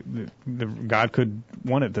could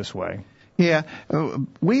want it this way. Yeah,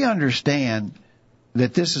 we understand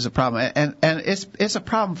that this is a problem, and it's a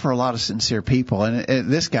problem for a lot of sincere people,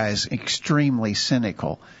 and this guy is extremely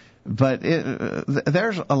cynical. But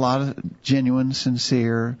there's a lot of genuine,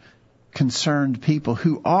 sincere, concerned people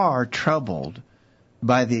who are troubled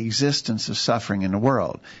by the existence of suffering in the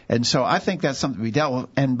world. And so I think that's something we dealt with.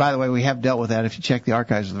 And by the way, we have dealt with that. If you check the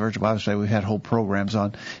archives of the Virtual Bible Study, we've had whole programs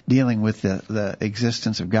on dealing with the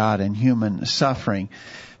existence of God and human suffering.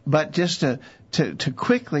 But just to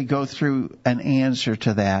quickly go through an answer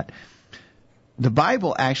to that, the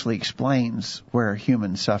Bible actually explains where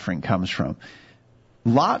human suffering comes from.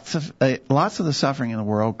 Lots of the suffering in the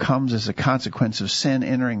world comes as a consequence of sin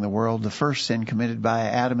entering the world, the first sin committed by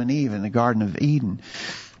Adam and Eve in the Garden of Eden.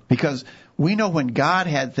 Because we know when God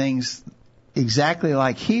had things exactly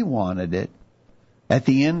like he wanted it, at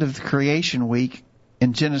the end of the creation week,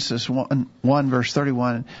 in Genesis 1 verse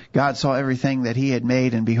 31, God saw everything that he had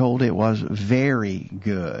made, and behold, it was very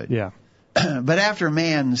good. Yeah. But after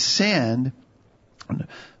man sinned,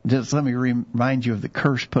 just let me remind you of the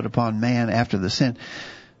curse put upon man after the sin.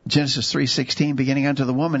 Genesis 3:16, beginning unto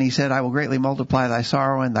the woman, he said, I will greatly multiply thy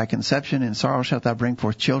sorrow and thy conception. In sorrow shalt thou bring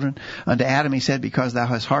forth children. Unto Adam he said, because thou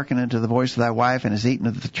hast hearkened unto the voice of thy wife, and hast eaten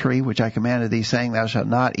of the tree which I commanded thee, saying, thou shalt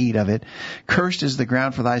not eat of it. Cursed is the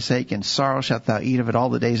ground for thy sake, and sorrow shalt thou eat of it all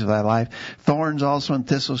the days of thy life. Thorns also and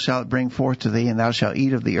thistles shalt it bring forth to thee, and thou shalt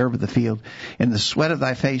eat of the herb of the field. In the sweat of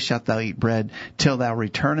thy face shalt thou eat bread, till thou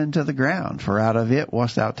return unto the ground. For out of it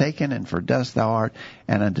wast thou taken, and for dust thou art,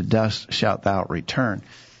 and unto dust shalt thou return.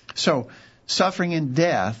 So, suffering and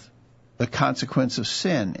death the consequence of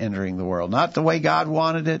sin entering the world. Not the way God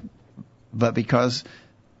wanted it, but because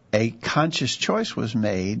a conscious choice was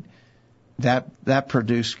made that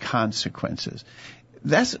produced consequences.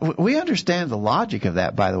 We understand the logic of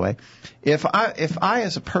that, by the way. If I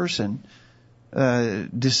as a person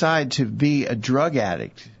decide to be a drug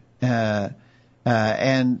addict, and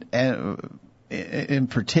in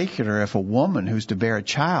particular, if a woman who's to bear a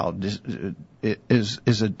child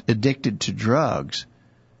is addicted to drugs,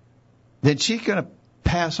 then she's going to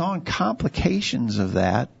pass on complications of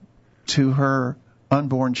that to her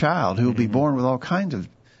unborn child, who will be born with all kinds of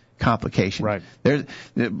complications. Right. But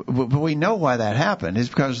we know why that happened. It's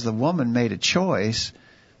because the woman made a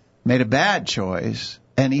bad choice,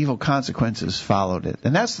 and evil consequences followed it.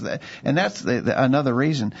 And that's another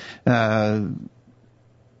reason. There's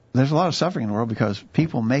a lot of suffering in the world because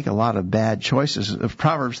people make a lot of bad choices.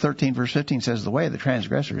 Proverbs 13 verse 15 says, "The way of the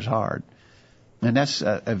transgressor is hard." And that's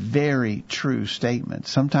a very true statement.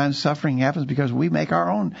 Sometimes suffering happens because we make our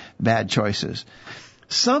own bad choices.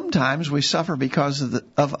 Sometimes we suffer because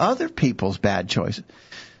of other people's bad choices.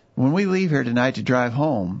 When we leave here tonight to drive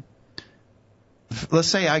home, let's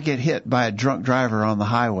say I get hit by a drunk driver on the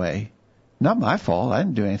highway. Not my fault. I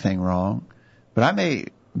didn't do anything wrong. But I may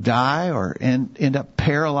die or end up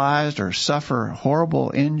paralyzed or suffer horrible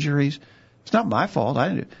injuries. It's not my fault. I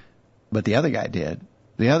didn't. But the other guy did.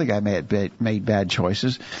 The other guy made bad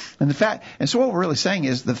choices. And so what we're really saying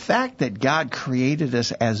is the fact that God created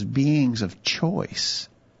us as beings of choice,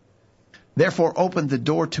 therefore opened the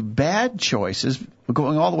door to bad choices,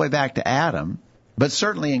 going all the way back to Adam, but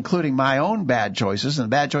certainly including my own bad choices and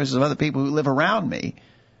the bad choices of other people who live around me.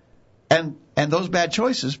 And those bad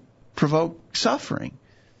choices provoke suffering.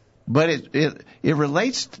 But it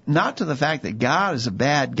relates not to the fact that God is a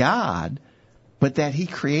bad God, but that He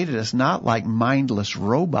created us not like mindless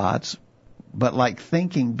robots, but like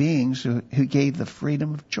thinking beings who gave the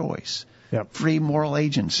freedom of choice. Yep. Free moral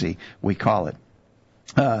agency, we call it.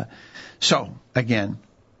 So, again,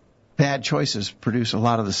 bad choices produce a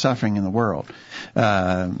lot of the suffering in the world.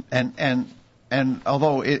 And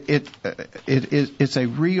although it's a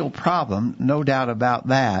real problem, no doubt about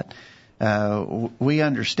that, we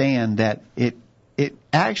understand that it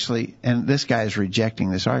actually, and this guy is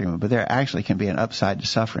rejecting this argument, but there actually can be an upside to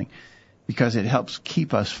suffering because it helps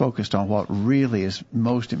keep us focused on what really is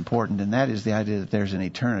most important, and that is the idea that there's an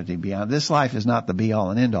eternity beyond. This life is not the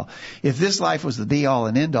be-all and end-all. If this life was the be-all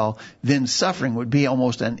and end-all, then suffering would be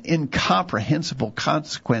almost an incomprehensible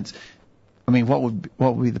consequence. I mean, what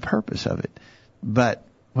would be the purpose of it? But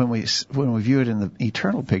when we view it in the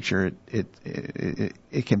eternal picture,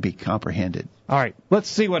 it can be comprehended. All right, let's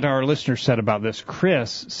see what our listeners said about this.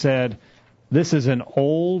 Chris said, "This is an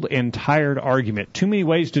old and tired argument. Too many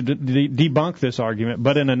ways to debunk this argument,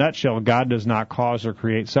 but in a nutshell, God does not cause or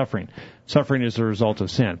create suffering. Suffering is the result of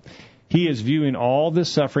sin. He is viewing all this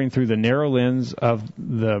suffering through the narrow lens of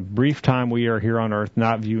the brief time we are here on earth,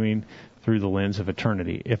 not viewing through the lens of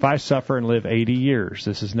eternity. If I suffer and live 80 years,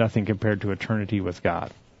 this is nothing compared to eternity with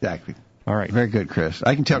God." Exactly. All right. Very good, Chris.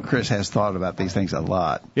 I can tell Chris has thought about these things a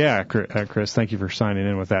lot. Yeah, Chris, thank you for signing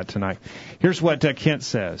in with that tonight. Here's what Kent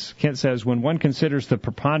says. Kent says, when one considers the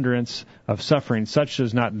preponderance of suffering, such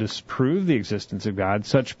does not disprove the existence of God,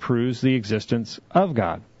 such proves the existence of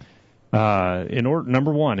God.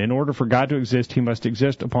 Number one, in order for God to exist, He must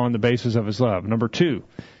exist upon the basis of His love. Number two,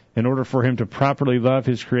 in order for Him to properly love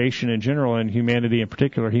His creation in general and humanity in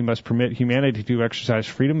particular, He must permit humanity to exercise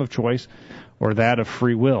freedom of choice or that of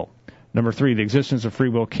free will. Number three, the existence of free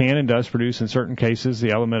will can and does produce in certain cases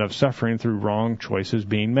the element of suffering through wrong choices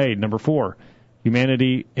being made. Number four,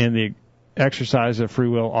 humanity in the exercise of free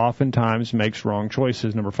will oftentimes makes wrong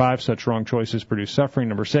choices. Number five, such wrong choices produce suffering.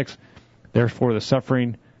 Number six, therefore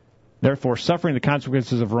suffering the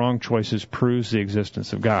consequences of wrong choices proves the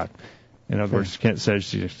existence of God. In other words, Kent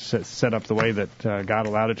says you set up the way that God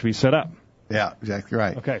allowed it to be set up. Yeah, exactly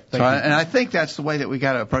right. Okay. And I think that's the way that we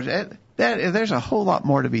got to approach it. There's a whole lot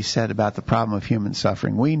more to be said about the problem of human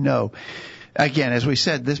suffering. We know, again, as we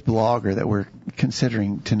said, this blogger that we're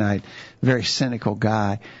considering tonight, very cynical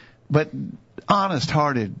guy, but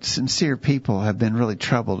honest-hearted, sincere people have been really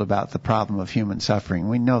troubled about the problem of human suffering.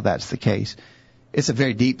 We know that's the case. It's a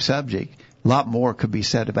very deep subject. A lot more could be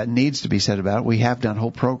said about it, needs to be said about it. We have done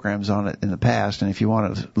whole programs on it in the past, and if you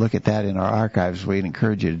want to look at that in our archives, we'd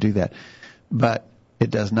encourage you to do that. But it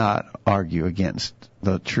does not argue against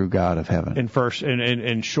the true God of heaven.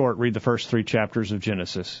 In short, read the first 3 chapters of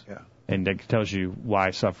Genesis. Yeah. And it tells you why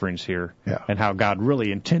suffering's here. Yeah. And how God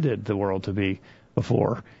really intended the world to be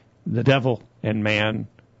before the devil and man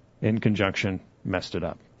in conjunction messed it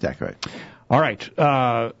up. Exactly right. All right.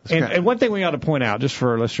 And one thing we ought to point out, just for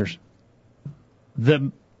our listeners,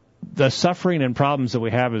 the suffering and problems that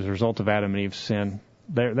we have as a result of Adam and Eve's sin,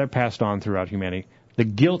 they're passed on throughout humanity. The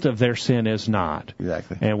guilt of their sin is not.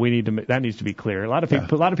 Exactly. And that needs to be clear. A lot of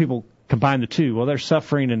people combine the two. Well, there's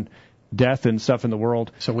suffering and death and stuff in the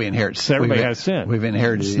world. So we inherit. So everybody has sin. We've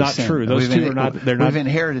inherited. It's not sin. true. Those two are not. They're not. We've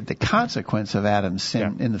inherited the consequence of Adam's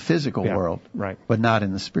sin in the physical world, right? But not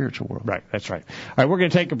in the spiritual world. Right. That's right. All right. We're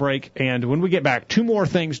going to take a break, and when we get back, two more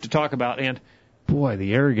things to talk about. And boy,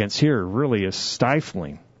 the arrogance here really is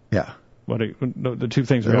stifling. Yeah. The two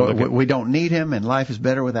things we don't need him, and life is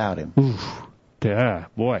better without him. Oof. Yeah,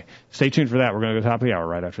 boy. Stay tuned for that. We're going to go top of the hour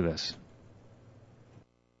right after this.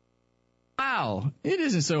 Wow, it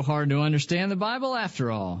isn't so hard to understand the Bible after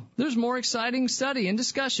all. There's more exciting study and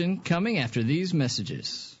discussion coming after these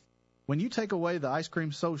messages. When you take away the ice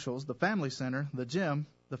cream socials, the family center, the gym,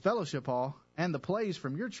 the fellowship hall, and the plays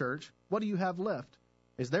from your church, what do you have left?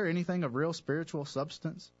 Is there anything of real spiritual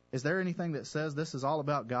substance? Is there anything that says this is all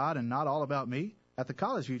about God and not all about me? At the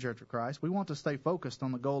College View Church of Christ, we want to stay focused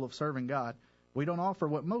on the goal of serving God. We don't offer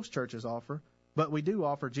what most churches offer, but we do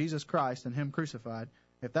offer Jesus Christ and Him crucified.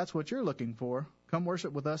 If that's what you're looking for, come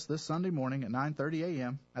worship with us this Sunday morning at 9:30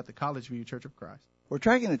 a.m. at the College View Church of Christ. We're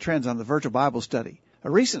tracking the trends on the virtual Bible study. A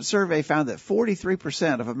recent survey found that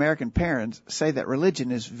 43% of American parents say that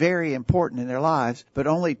religion is very important in their lives, but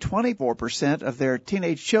only 24% of their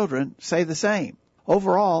teenage children say the same.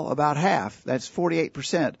 Overall, about half, that's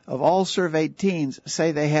 48%, of all surveyed teens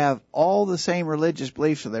say they have all the same religious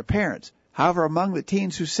beliefs of their parents. However, among the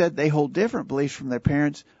teens who said they hold different beliefs from their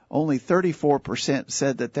parents, only 34%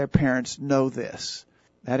 said that their parents know this.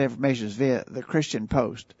 That information is via the Christian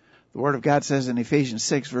Post. The Word of God says in Ephesians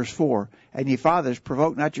 6, verse 4, "And ye fathers,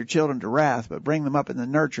 provoke not your children to wrath, but bring them up in the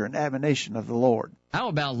nurture and admonition of the Lord." How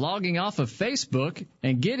about logging off of Facebook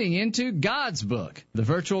and getting into God's book? The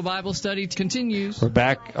virtual Bible study continues. We're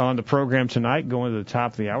back on the program tonight, going to the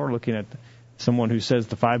top of the hour, looking at someone who says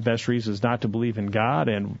the 5 best reasons not to believe in God,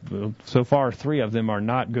 and so far 3 of them are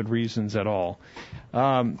not good reasons at all.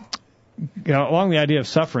 Along the idea of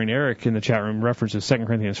suffering, Eric in the chat room references 2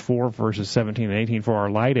 Corinthians 4, verses 17 and 18, "For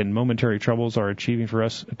our light and momentary troubles are achieving for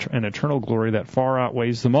us an eternal glory that far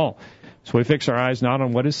outweighs them all. So we fix our eyes not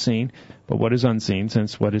on what is seen, but what is unseen,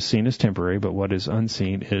 since what is seen is temporary, but what is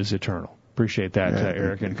unseen is eternal." Appreciate that,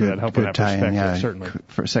 Eric, and that help with that perspective, certainly.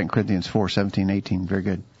 For 2 Corinthians 4, 17, 18, very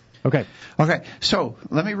good. Okay, so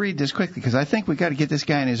let me read this quickly, because I think we've got to get this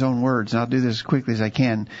guy in his own words, and I'll do this as quickly as I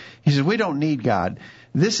can. He says, we don't need God.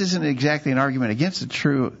 This isn't exactly an argument against the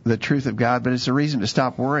truth of God, but it's a reason to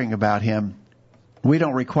stop worrying about Him. We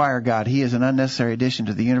don't require God. He is an unnecessary addition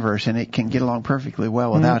to the universe, and it can get along perfectly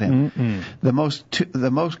well without Him.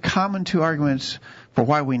 The most common 2 arguments for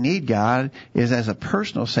why we need God is as a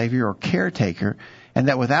personal Savior or caretaker, and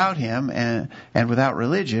that without Him and without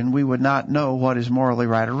religion, we would not know what is morally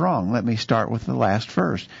right or wrong. Let me start with the last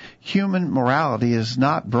first. Human morality is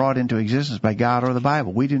not brought into existence by God or the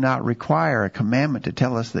Bible. We do not require a commandment to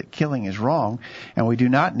tell us that killing is wrong, and we do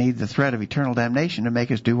not need the threat of eternal damnation to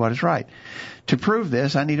make us do what is right. To prove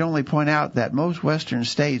this, I need only point out that most Western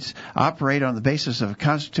states operate on the basis of a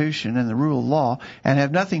constitution and the rule of law and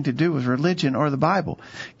have nothing to do with religion or the Bible.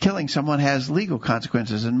 Killing someone has legal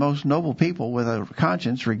consequences, and most noble people with a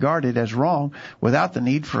conscience regard it as wrong without the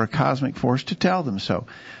need for a cosmic force to tell them so.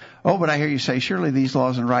 Oh, but I hear you say, surely these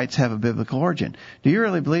laws and rights have a biblical origin. Do you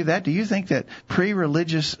really believe that? Do you think that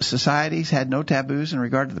pre-religious societies had no taboos in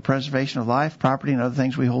regard to the preservation of life, property, and other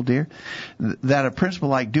things we hold dear? That a principle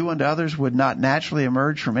like do unto others would not naturally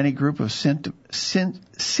emerge from any group of sentient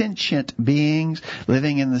beings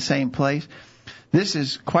living in the same place? This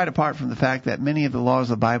is quite apart from the fact that many of the laws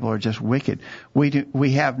of the Bible are just wicked.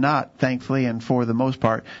 We have not, thankfully, and for the most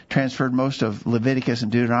part, transferred most of Leviticus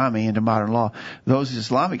and Deuteronomy into modern law. Those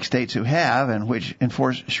Islamic states who have and which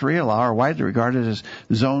enforce Sharia law are widely regarded as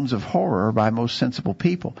zones of horror by most sensible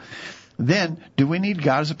people. Then, do we need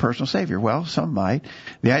God as a personal Savior? Well, some might.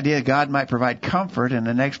 The idea God might provide comfort and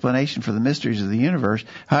an explanation for the mysteries of the universe.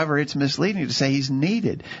 However, it's misleading to say He's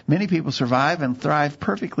needed. Many people survive and thrive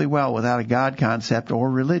perfectly well without a God concept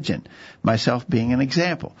or religion, myself being an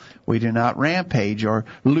example. We do not rampage or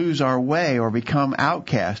lose our way or become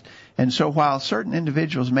outcast. And so while certain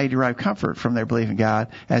individuals may derive comfort from their belief in God,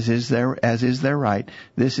 as is their right,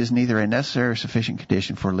 this is neither a necessary or sufficient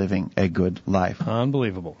condition for living a good life.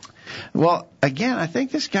 Unbelievable. Well, again, I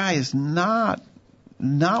think this guy is not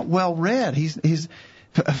well read. He's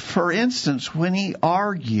for instance, when he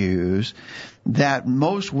argues that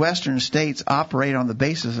most Western states operate on the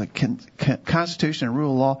basis of Constitution and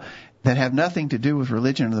rule of law that have nothing to do with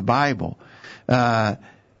religion or the Bible,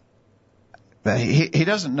 He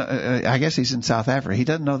doesn't know, I guess he's in South Africa. He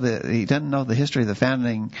doesn't know the history of the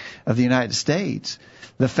founding of the United States.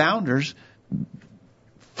 The founders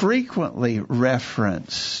frequently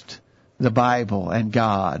referenced the Bible and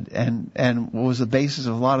God and was the basis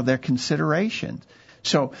of a lot of their considerations.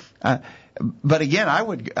 So, but again, I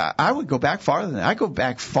would go back farther than that. I'd go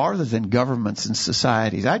back farther than governments and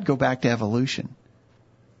societies. I'd go back to evolution.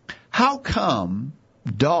 How come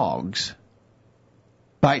dogs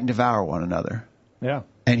bite and devour one another? Yeah.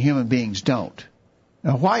 And human beings don't?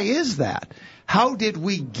 Now, why is that? How did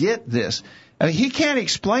we get this? I mean, he can't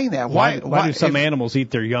explain that. Why do some animals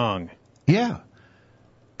eat their young? Yeah.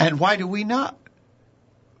 And why do we not?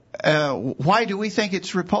 Why do we think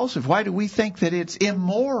it's repulsive? Why do we think that it's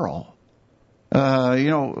immoral? He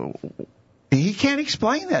can't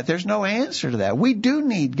explain that. There's no answer to that. We do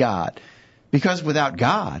need God, because without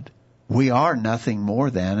God, we are nothing more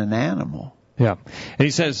than an animal. Yeah. And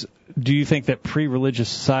he says, do you think that pre-religious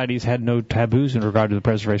societies had no taboos in regard to the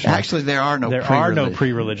preservation of life? Actually, there are no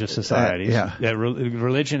pre-religious societies.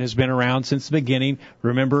 Religion has been around since the beginning.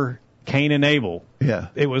 Remember Cain and Abel. Yeah.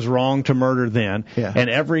 It was wrong to murder then. Yeah. And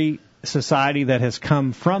every society that has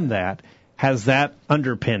come from that has that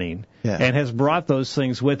underpinning and has brought those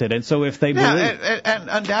things with it. And so if they believe... And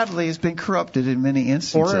undoubtedly has been corrupted in many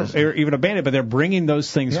instances. Or even abandoned, but they're bringing those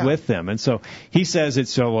things with them. And so he says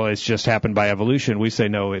it's just happened by evolution. We say,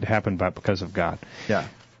 no, it happened because of God. Yeah.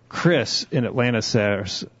 Chris in Atlanta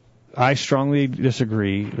says, I strongly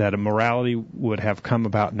disagree that a morality would have come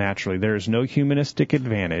about naturally. There is no humanistic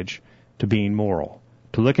advantage to being moral.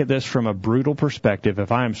 To look at this from a brutal perspective,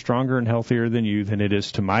 if I am stronger and healthier than you, then it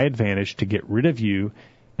is to my advantage to get rid of you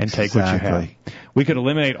and take what you have. We could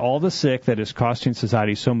eliminate all the sick that is costing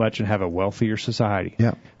society so much and have a wealthier society.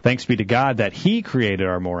 Yeah. Thanks be to God that He created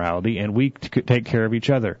our morality and we take care of each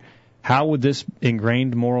other. How would this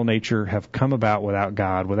ingrained moral nature have come about without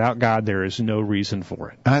God? Without God, there is no reason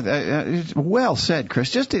for it. Well said,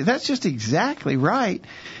 Chris. That's just exactly right,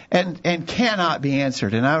 and cannot be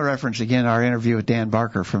answered. And I reference again our interview with Dan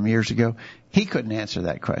Barker from years ago. He couldn't answer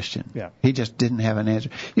that question. Yeah. He just didn't have an answer.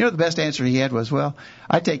 The best answer he had was, well,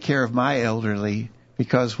 I take care of my elderly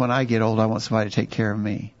because when I get old, I want somebody to take care of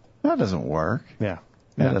me. That doesn't work. Yeah.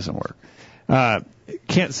 That doesn't work.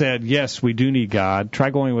 Kent said, yes, we do need God.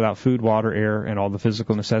 Try going without food, water, air, and all the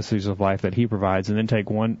physical necessities of life that He provides, and then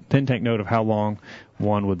take note of how long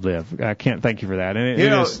one would live. Kent, thank you for that.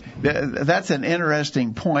 And that's an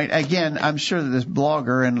interesting point. Again, I'm sure that this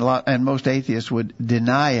blogger and most atheists would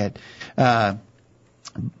deny it.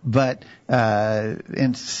 But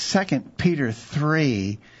in 2 Peter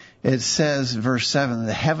 3, it says, verse 7,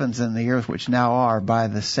 the heavens and the earth which now are by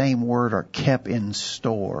the same word are kept in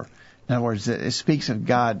store. In other words, it speaks of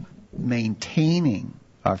God maintaining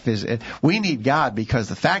our physical. We need God because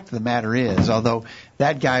the fact of the matter is, although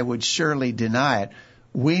that guy would surely deny it,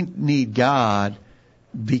 we need God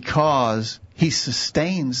because He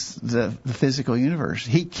sustains the physical universe.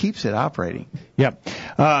 He keeps it operating. Yep.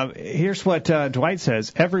 Here's what Dwight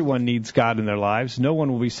says. Everyone needs God in their lives. No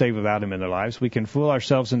one will be saved without Him in their lives. We can fool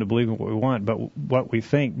ourselves into believing what we want, but what we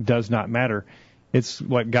think does not matter. It's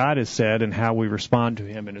what God has said and how we respond to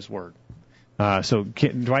Him in His Word. So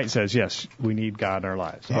Dwight says, yes, we need God in our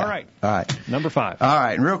lives. Yeah. All right. Number 5. All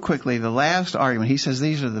right. And real quickly, the last argument, he says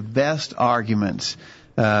these are the best arguments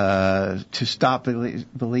to stop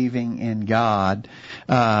believing in God.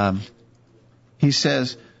 He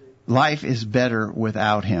says life is better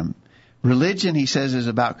without Him. Religion, he says, is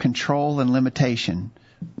about control and limitation.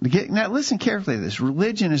 Now, listen carefully to this.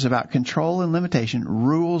 Religion is about control and limitation,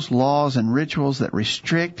 rules, laws, and rituals that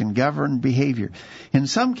restrict and govern behavior. In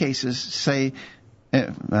some cases, say,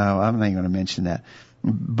 I'm not going to mention that,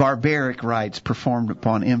 barbaric rites performed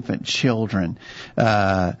upon infant children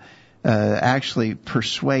actually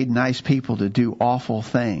persuade nice people to do awful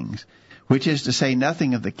things, which is to say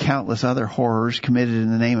nothing of the countless other horrors committed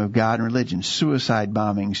in the name of God and religion: suicide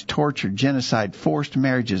bombings, torture, genocide, forced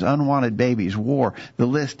marriages, unwanted babies, war. The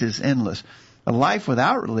list is endless. A life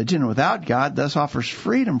without religion and without God thus offers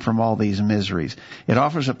freedom from all these miseries. It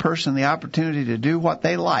offers a person the opportunity to do what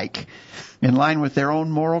they like, in line with their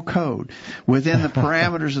own moral code, within the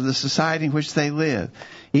parameters of the society in which they live.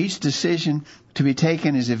 Each decision to be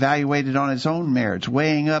taken is evaluated on its own merits,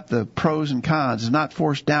 weighing up the pros and cons, is not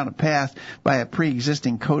forced down a path by a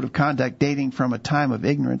pre-existing code of conduct dating from a time of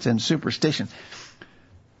ignorance and superstition.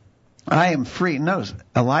 I am free. Notice,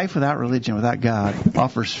 a life without religion, without God,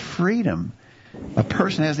 offers freedom. A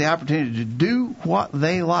person has the opportunity to do what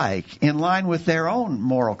they like in line with their own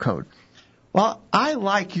moral code. Well, I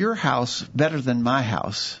like your house better than my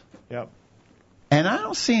house. Yep. And I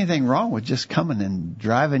don't see anything wrong with just coming and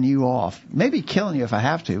driving you off. Maybe killing you if I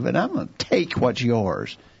have to, but I'm going to take what's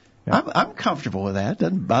yours. Yeah. I'm comfortable with that. It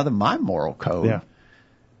doesn't bother my moral code. Yeah.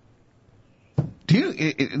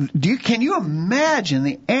 Can you imagine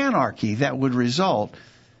the anarchy that would result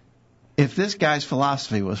if this guy's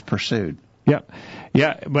philosophy was pursued?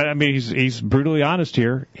 Yeah, but I mean, he's brutally honest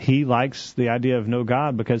here. He likes the idea of no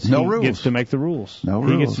God because he gets to make the rules.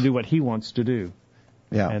 He gets to do what he wants to do.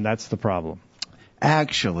 Yeah. And that's the problem.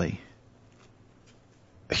 Actually,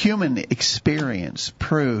 human experience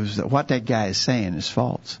proves that what that guy is saying is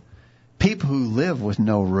false. People who live with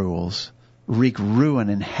no rules wreak ruin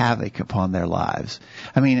and havoc upon their lives.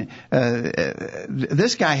 I mean,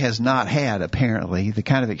 this guy has not had, apparently, the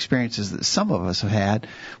kind of experiences that some of us have had,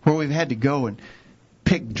 where we've had to go and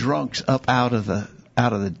pick drunks up out of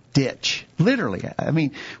the ditch. Literally. I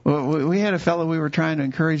mean, we had a fellow we were trying to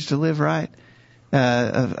encourage to live right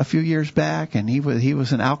a few years back, and he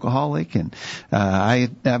was an alcoholic, and I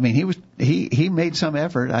mean, he made some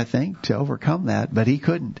effort, I think, to overcome that, but he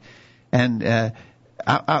couldn't. And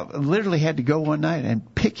I literally had to go one night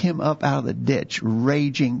and pick him up out of the ditch,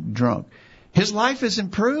 raging drunk. His life is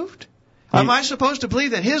improved? Am I supposed to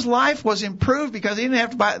believe that his life was improved because he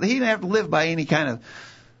didn't have to live by any kind of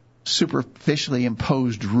superficially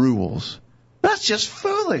imposed rules? That's just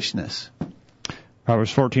foolishness.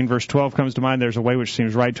 Proverbs 14, verse 12 comes to mind. There's a way which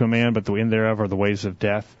seems right to a man, but the end thereof are the ways of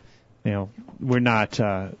death. You know, we're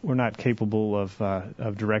not capable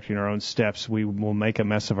of directing our own steps. We will make a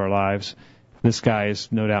mess of our lives. This guy is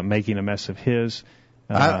no doubt making a mess of his.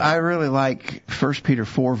 I really like 1 Peter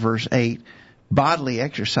 4, verse 8. Bodily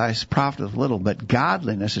exercise profiteth little, but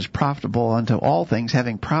godliness is profitable unto all things,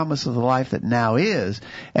 having promise of the life that now is,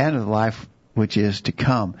 and of the life which is to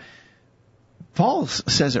come. Paul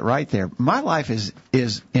says it right there. My life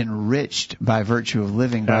is enriched by virtue of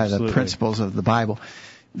living by the principles of the Bible.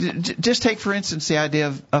 Just take, for instance, the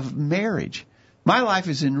idea of marriage. My life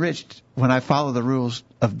is enriched when I follow the rules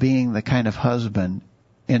of being the kind of husband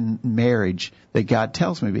in marriage that God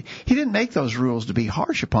tells me to be. He didn't make those rules to be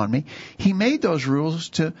harsh upon me. He made those rules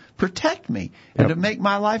to protect me and to make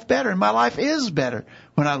my life better. And my life is better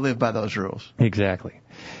when I live by those rules. Exactly.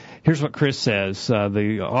 Here's what Chris says.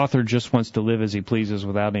 The author just wants to live as he pleases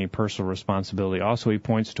without any personal responsibility. Also, he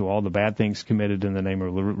points to all the bad things committed in the name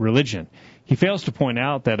of religion. He fails to point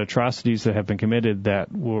out that atrocities that have been committed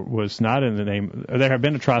that was not in the name. There have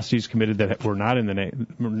been atrocities committed that were not in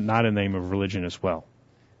the name of religion as well.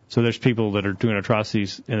 So there's people that are doing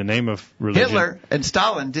atrocities in the name of religion. Hitler and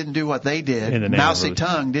Stalin didn't do what they did. Mao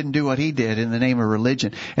Zedong didn't do what he did in the name of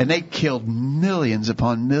religion. And they killed millions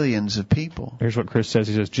upon millions of people. Here's what Chris says.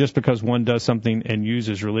 He says, just because one does something and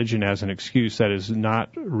uses religion as an excuse, that is not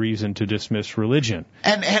reason to dismiss religion.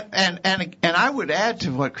 And I would add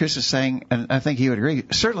to what Chris is saying, and I think he would agree,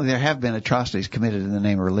 certainly there have been atrocities committed in the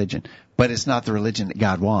name of religion, but it's not the religion that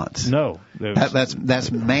God wants. No.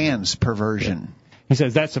 That's man's perversion. Yeah. He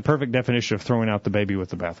says that's the perfect definition of throwing out the baby with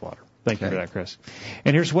the bathwater. Thank you for that, Chris.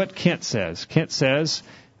 And here's what Kent says. Kent says,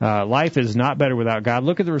 life is not better without God.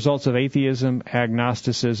 Look at the results of atheism,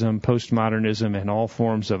 agnosticism, postmodernism, and all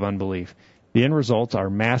forms of unbelief. The end results are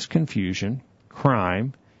mass confusion,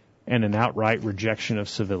 crime, and an outright rejection of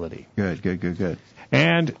civility. Good.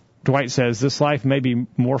 And Dwight says, this life may be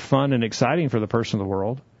more fun and exciting for the person of the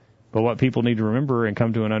world, but what people need to remember and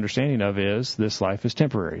come to an understanding of is this life is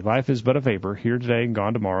temporary. Life is but a vapor, here today and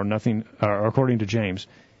gone tomorrow. Nothing, according to James.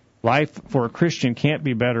 Life for a Christian can't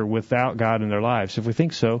be better without God in their lives. If we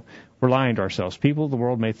think so, we're lying to ourselves. People of the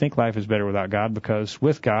world may think life is better without God because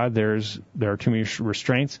with God there are too many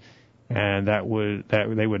restraints, and that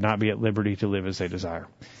they would not be at liberty to live as they desire.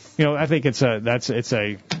 You know, I think it's an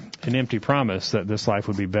empty promise that this life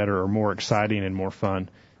would be better or more exciting and more fun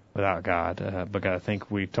without God. But I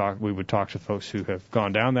think we would talk to folks who have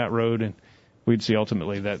gone down that road, and we'd see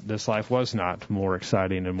ultimately that this life was not more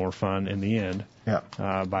exciting and more fun in the end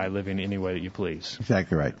by living any way that you please.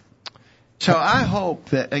 Exactly right. So I hope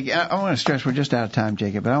that, I want to stress, we're just out of time,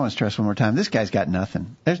 Jacob, but I want to stress one more time, this guy's got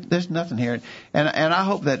nothing. There's nothing here. And I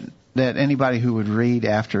hope that anybody who would read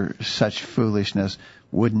after such foolishness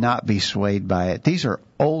would not be swayed by it. These are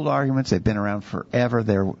old arguments. They've been around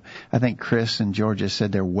forever. I think Chris and Georgia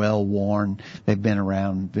said they're well worn. They've been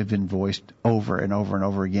around. They've been voiced over and over and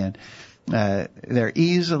over again. They're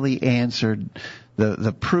easily answered.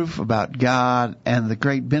 The proof about God and the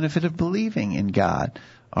great benefit of believing in God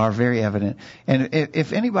are very evident. And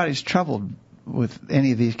if anybody's troubled with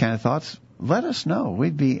any of these kind of thoughts, let us know.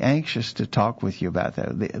 We'd be anxious to talk with you about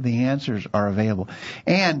that. The answers are available.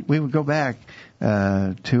 And we would go back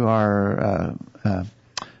to our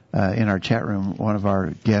in our chat room, one of our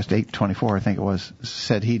guests, 824, I think it was,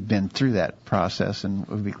 said he'd been through that process, and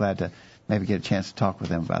we'd be glad to maybe get a chance to talk with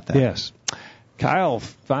them about that. Yes. Kyle,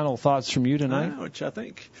 final thoughts from you tonight? Which I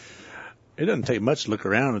think it doesn't take much to look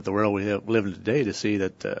around at the world we live in today to see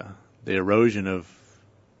that the erosion of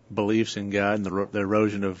beliefs in God and the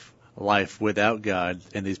erosion of life without God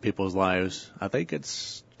in these people's lives. I think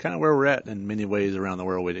it's kind of where we're at in many ways around the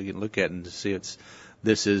world. We can look at it and see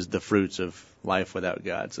this is the fruits of life without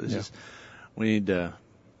God. So we need to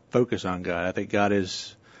focus on God. I think God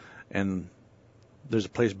is, and there's a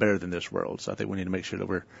place better than this world. So I think we need to make sure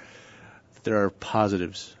that there are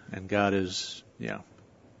positives, and God is,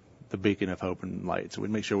 the beacon of hope and light. So we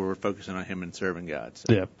make sure we're focusing on Him and serving God.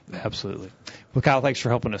 So. Yeah, absolutely. Well, Kyle, thanks for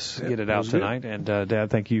helping us get it out tonight. Good. And, Dad,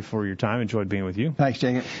 thank you for your time. Enjoyed being with you. Thanks,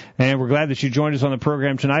 Jacob. And we're glad that you joined us on the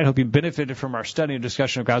program tonight. Hope you benefited from our study and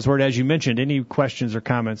discussion of God's Word. As you mentioned, any questions or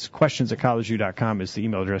comments, questions@collegeview.com is the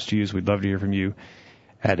email address to use. We'd love to hear from you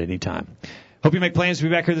at any time. Hope you make plans to be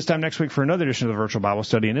back here this time next week for another edition of the Virtual Bible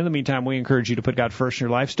Study. And in the meantime, we encourage you to put God first in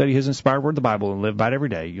your life, study His inspired Word, the Bible, and live by it every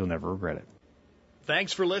day. You'll never regret it.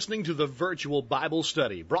 Thanks for listening to the Virtual Bible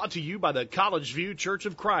Study, brought to you by the College View Church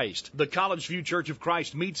of Christ. The College View Church of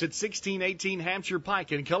Christ meets at 1618 Hampshire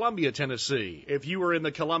Pike in Columbia, Tennessee. If you are in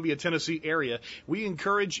the Columbia, Tennessee area, we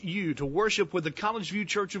encourage you to worship with the College View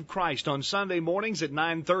Church of Christ on Sunday mornings at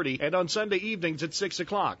 9:30 and on Sunday evenings at 6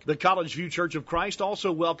 o'clock. The College View Church of Christ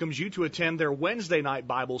also welcomes you to attend their Wednesday night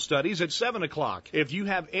Bible studies at 7 o'clock. If you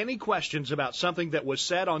have any questions about something that was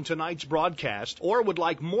said on tonight's broadcast or would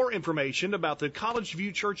like more information about the College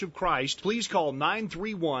View Church of Christ, please call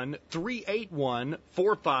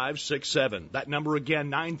 931-381-4567. That number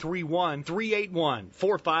again,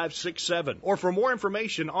 931-381-4567. Or for more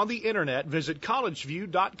information on the internet, visit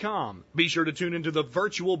collegeview.com. Be sure to tune into the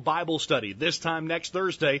Virtual Bible Study this time next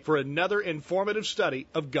Thursday for another informative study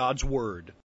of God's Word.